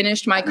to have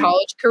finished my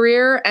college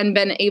career and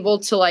been able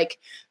to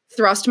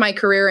thrust my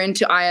career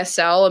into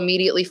ISL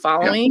immediately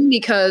following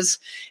because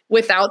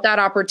without that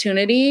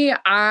opportunity,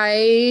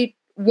 I,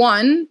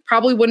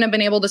 probably wouldn't have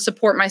been able to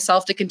support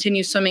myself to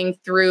continue swimming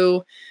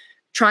through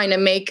trying to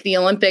make the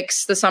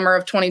Olympics the summer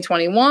of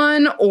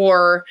 2021,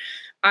 or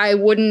I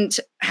wouldn't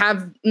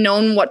have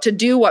known what to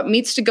do, what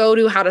meets to go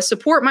to, how to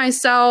support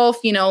myself,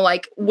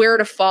 where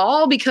to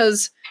fall,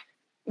 because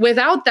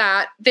without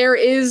that, there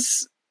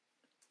is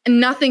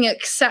nothing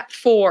except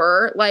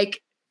for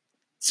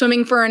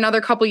swimming for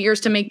another couple years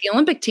to make the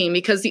Olympic team,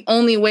 because the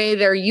only way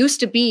there used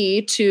to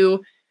be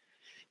to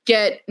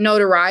get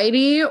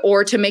notoriety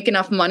or to make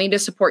enough money to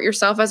support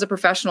yourself as a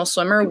professional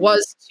swimmer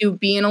was to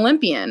be an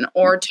Olympian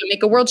or to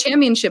make a world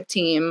championship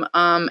team.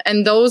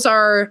 And those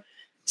are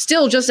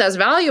still just as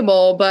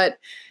valuable, but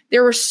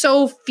there were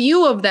so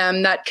few of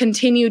them that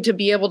continued to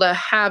be able to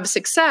have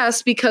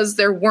success because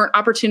there weren't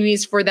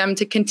opportunities for them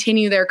to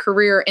continue their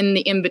career in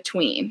the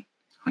in-between.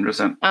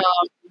 100%.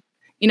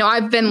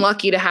 I've been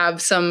lucky to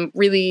have some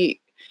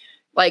really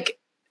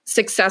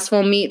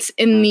successful meets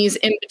in these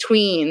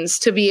in-betweens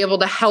to be able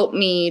to help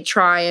me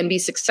try and be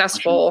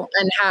successful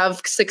and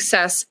have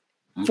success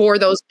for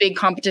those big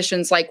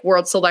competitions like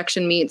world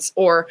selection meets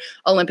or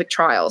Olympic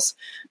trials.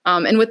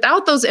 And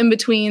without those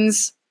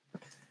in-betweens,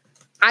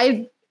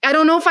 I I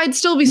don't know if I'd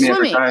still be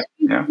swimming.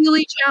 Yeah.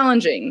 Really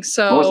challenging.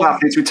 So most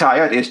athletes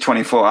retire at age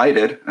 24. I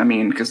did. I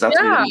mean, because that's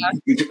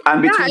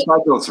and between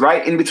cycles,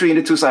 right in between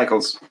the 2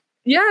 cycles.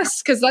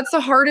 Yes, because that's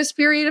the hardest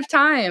period of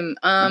time.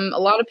 A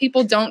lot of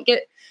people don't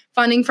get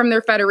funding from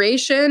their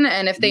federation,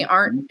 and if they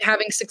aren't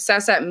having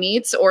success at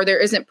meets, or there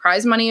isn't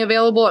prize money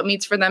available at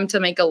meets for them to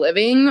make a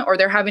living, or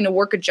they're having to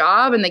work a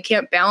job and they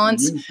can't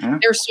balance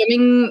their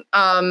swimming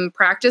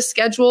practice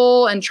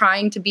schedule and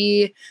trying to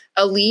be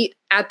elite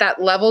at that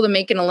level to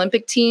make an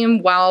Olympic team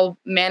while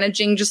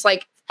managing just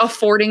like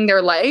affording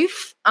their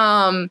life.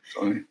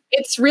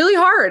 It's really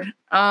hard.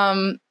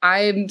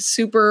 I'm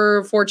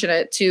super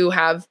fortunate to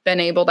have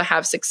been able to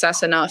have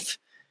success enough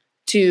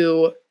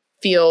to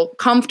feel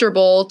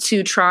comfortable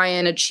to try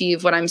and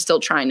achieve what I'm still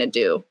trying to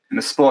do. And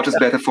the sport is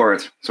better for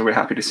it. So we're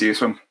happy to see you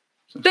swim.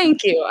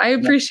 Thank you. I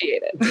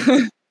appreciate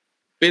it.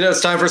 Beata,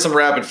 it's time for some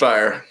rapid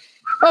fire.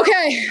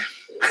 Okay.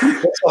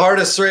 What's the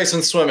hardest race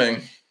in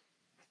swimming?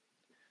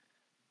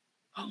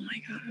 Oh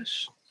my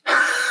gosh.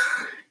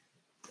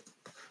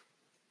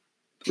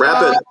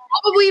 Rapid.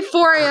 Probably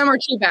 4 a.m. or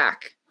 2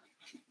 back.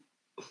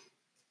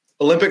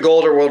 Olympic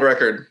gold or world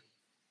record?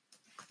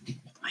 Oh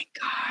my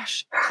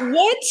gosh.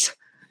 What?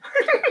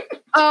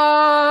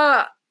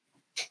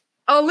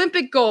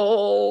 Olympic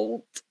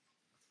gold.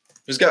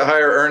 Who's got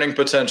higher earning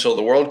potential,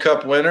 the World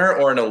Cup winner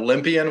or an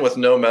Olympian with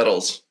no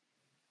medals?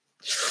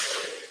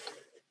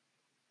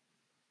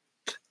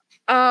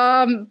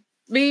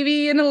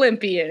 Maybe an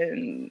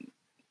Olympian.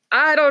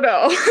 I don't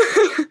know.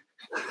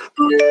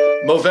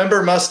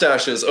 Movember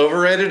mustaches,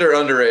 overrated or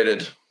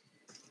underrated?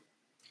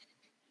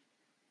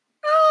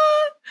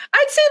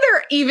 I'd say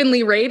they're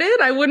evenly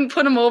rated. I wouldn't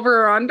put them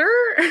over or under.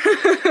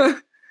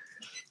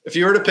 If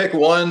you were to pick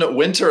one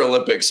Winter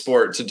Olympic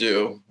sport to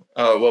do,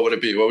 what would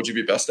it be? What would you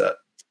be best at?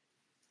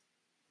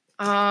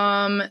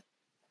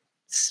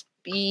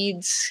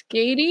 Speed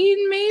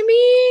skating,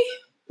 maybe?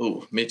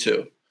 Ooh, me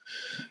too.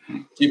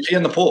 Do you pee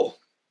in the pool?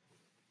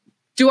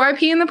 Do I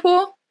pee in the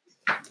pool?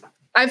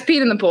 I've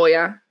peed in the pool,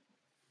 yeah.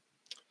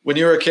 When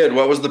you were a kid,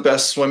 what was the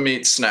best swim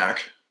meet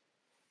snack?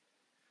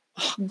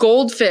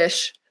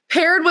 Goldfish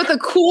paired with a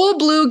cool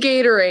blue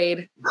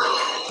Gatorade.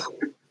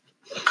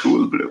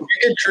 Cool blue. If you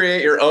could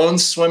create your own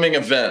swimming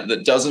event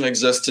that doesn't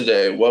exist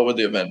today, what would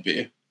the event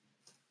be?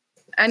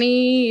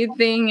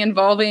 Anything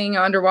involving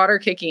underwater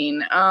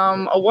kicking.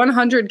 A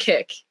 100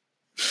 kick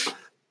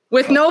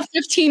with no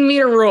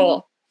 15-meter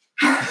rule.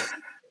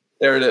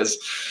 There it is.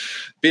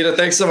 Beata,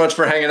 thanks so much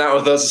for hanging out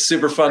with us. It's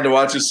super fun to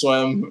watch you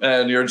swim,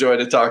 and you're a joy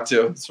to talk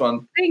to. It's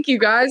fun. Thank you,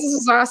 guys. This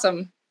is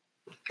awesome.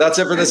 That's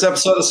it for this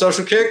episode of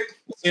Social Kick.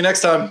 We'll see you next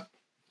time.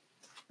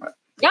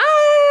 Bye.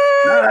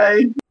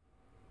 Bye.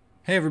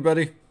 Hey,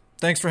 everybody.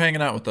 Thanks for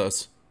hanging out with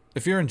us.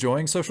 If you're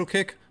enjoying Social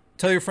Kick,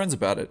 tell your friends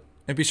about it.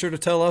 And be sure to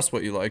tell us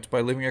what you liked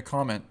by leaving a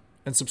comment.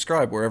 And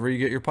subscribe wherever you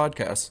get your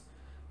podcasts.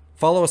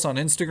 Follow us on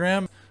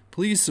Instagram.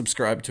 Please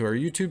subscribe to our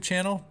YouTube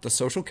channel, The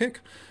Social Kick.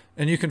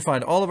 And you can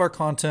find all of our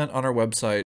content on our website,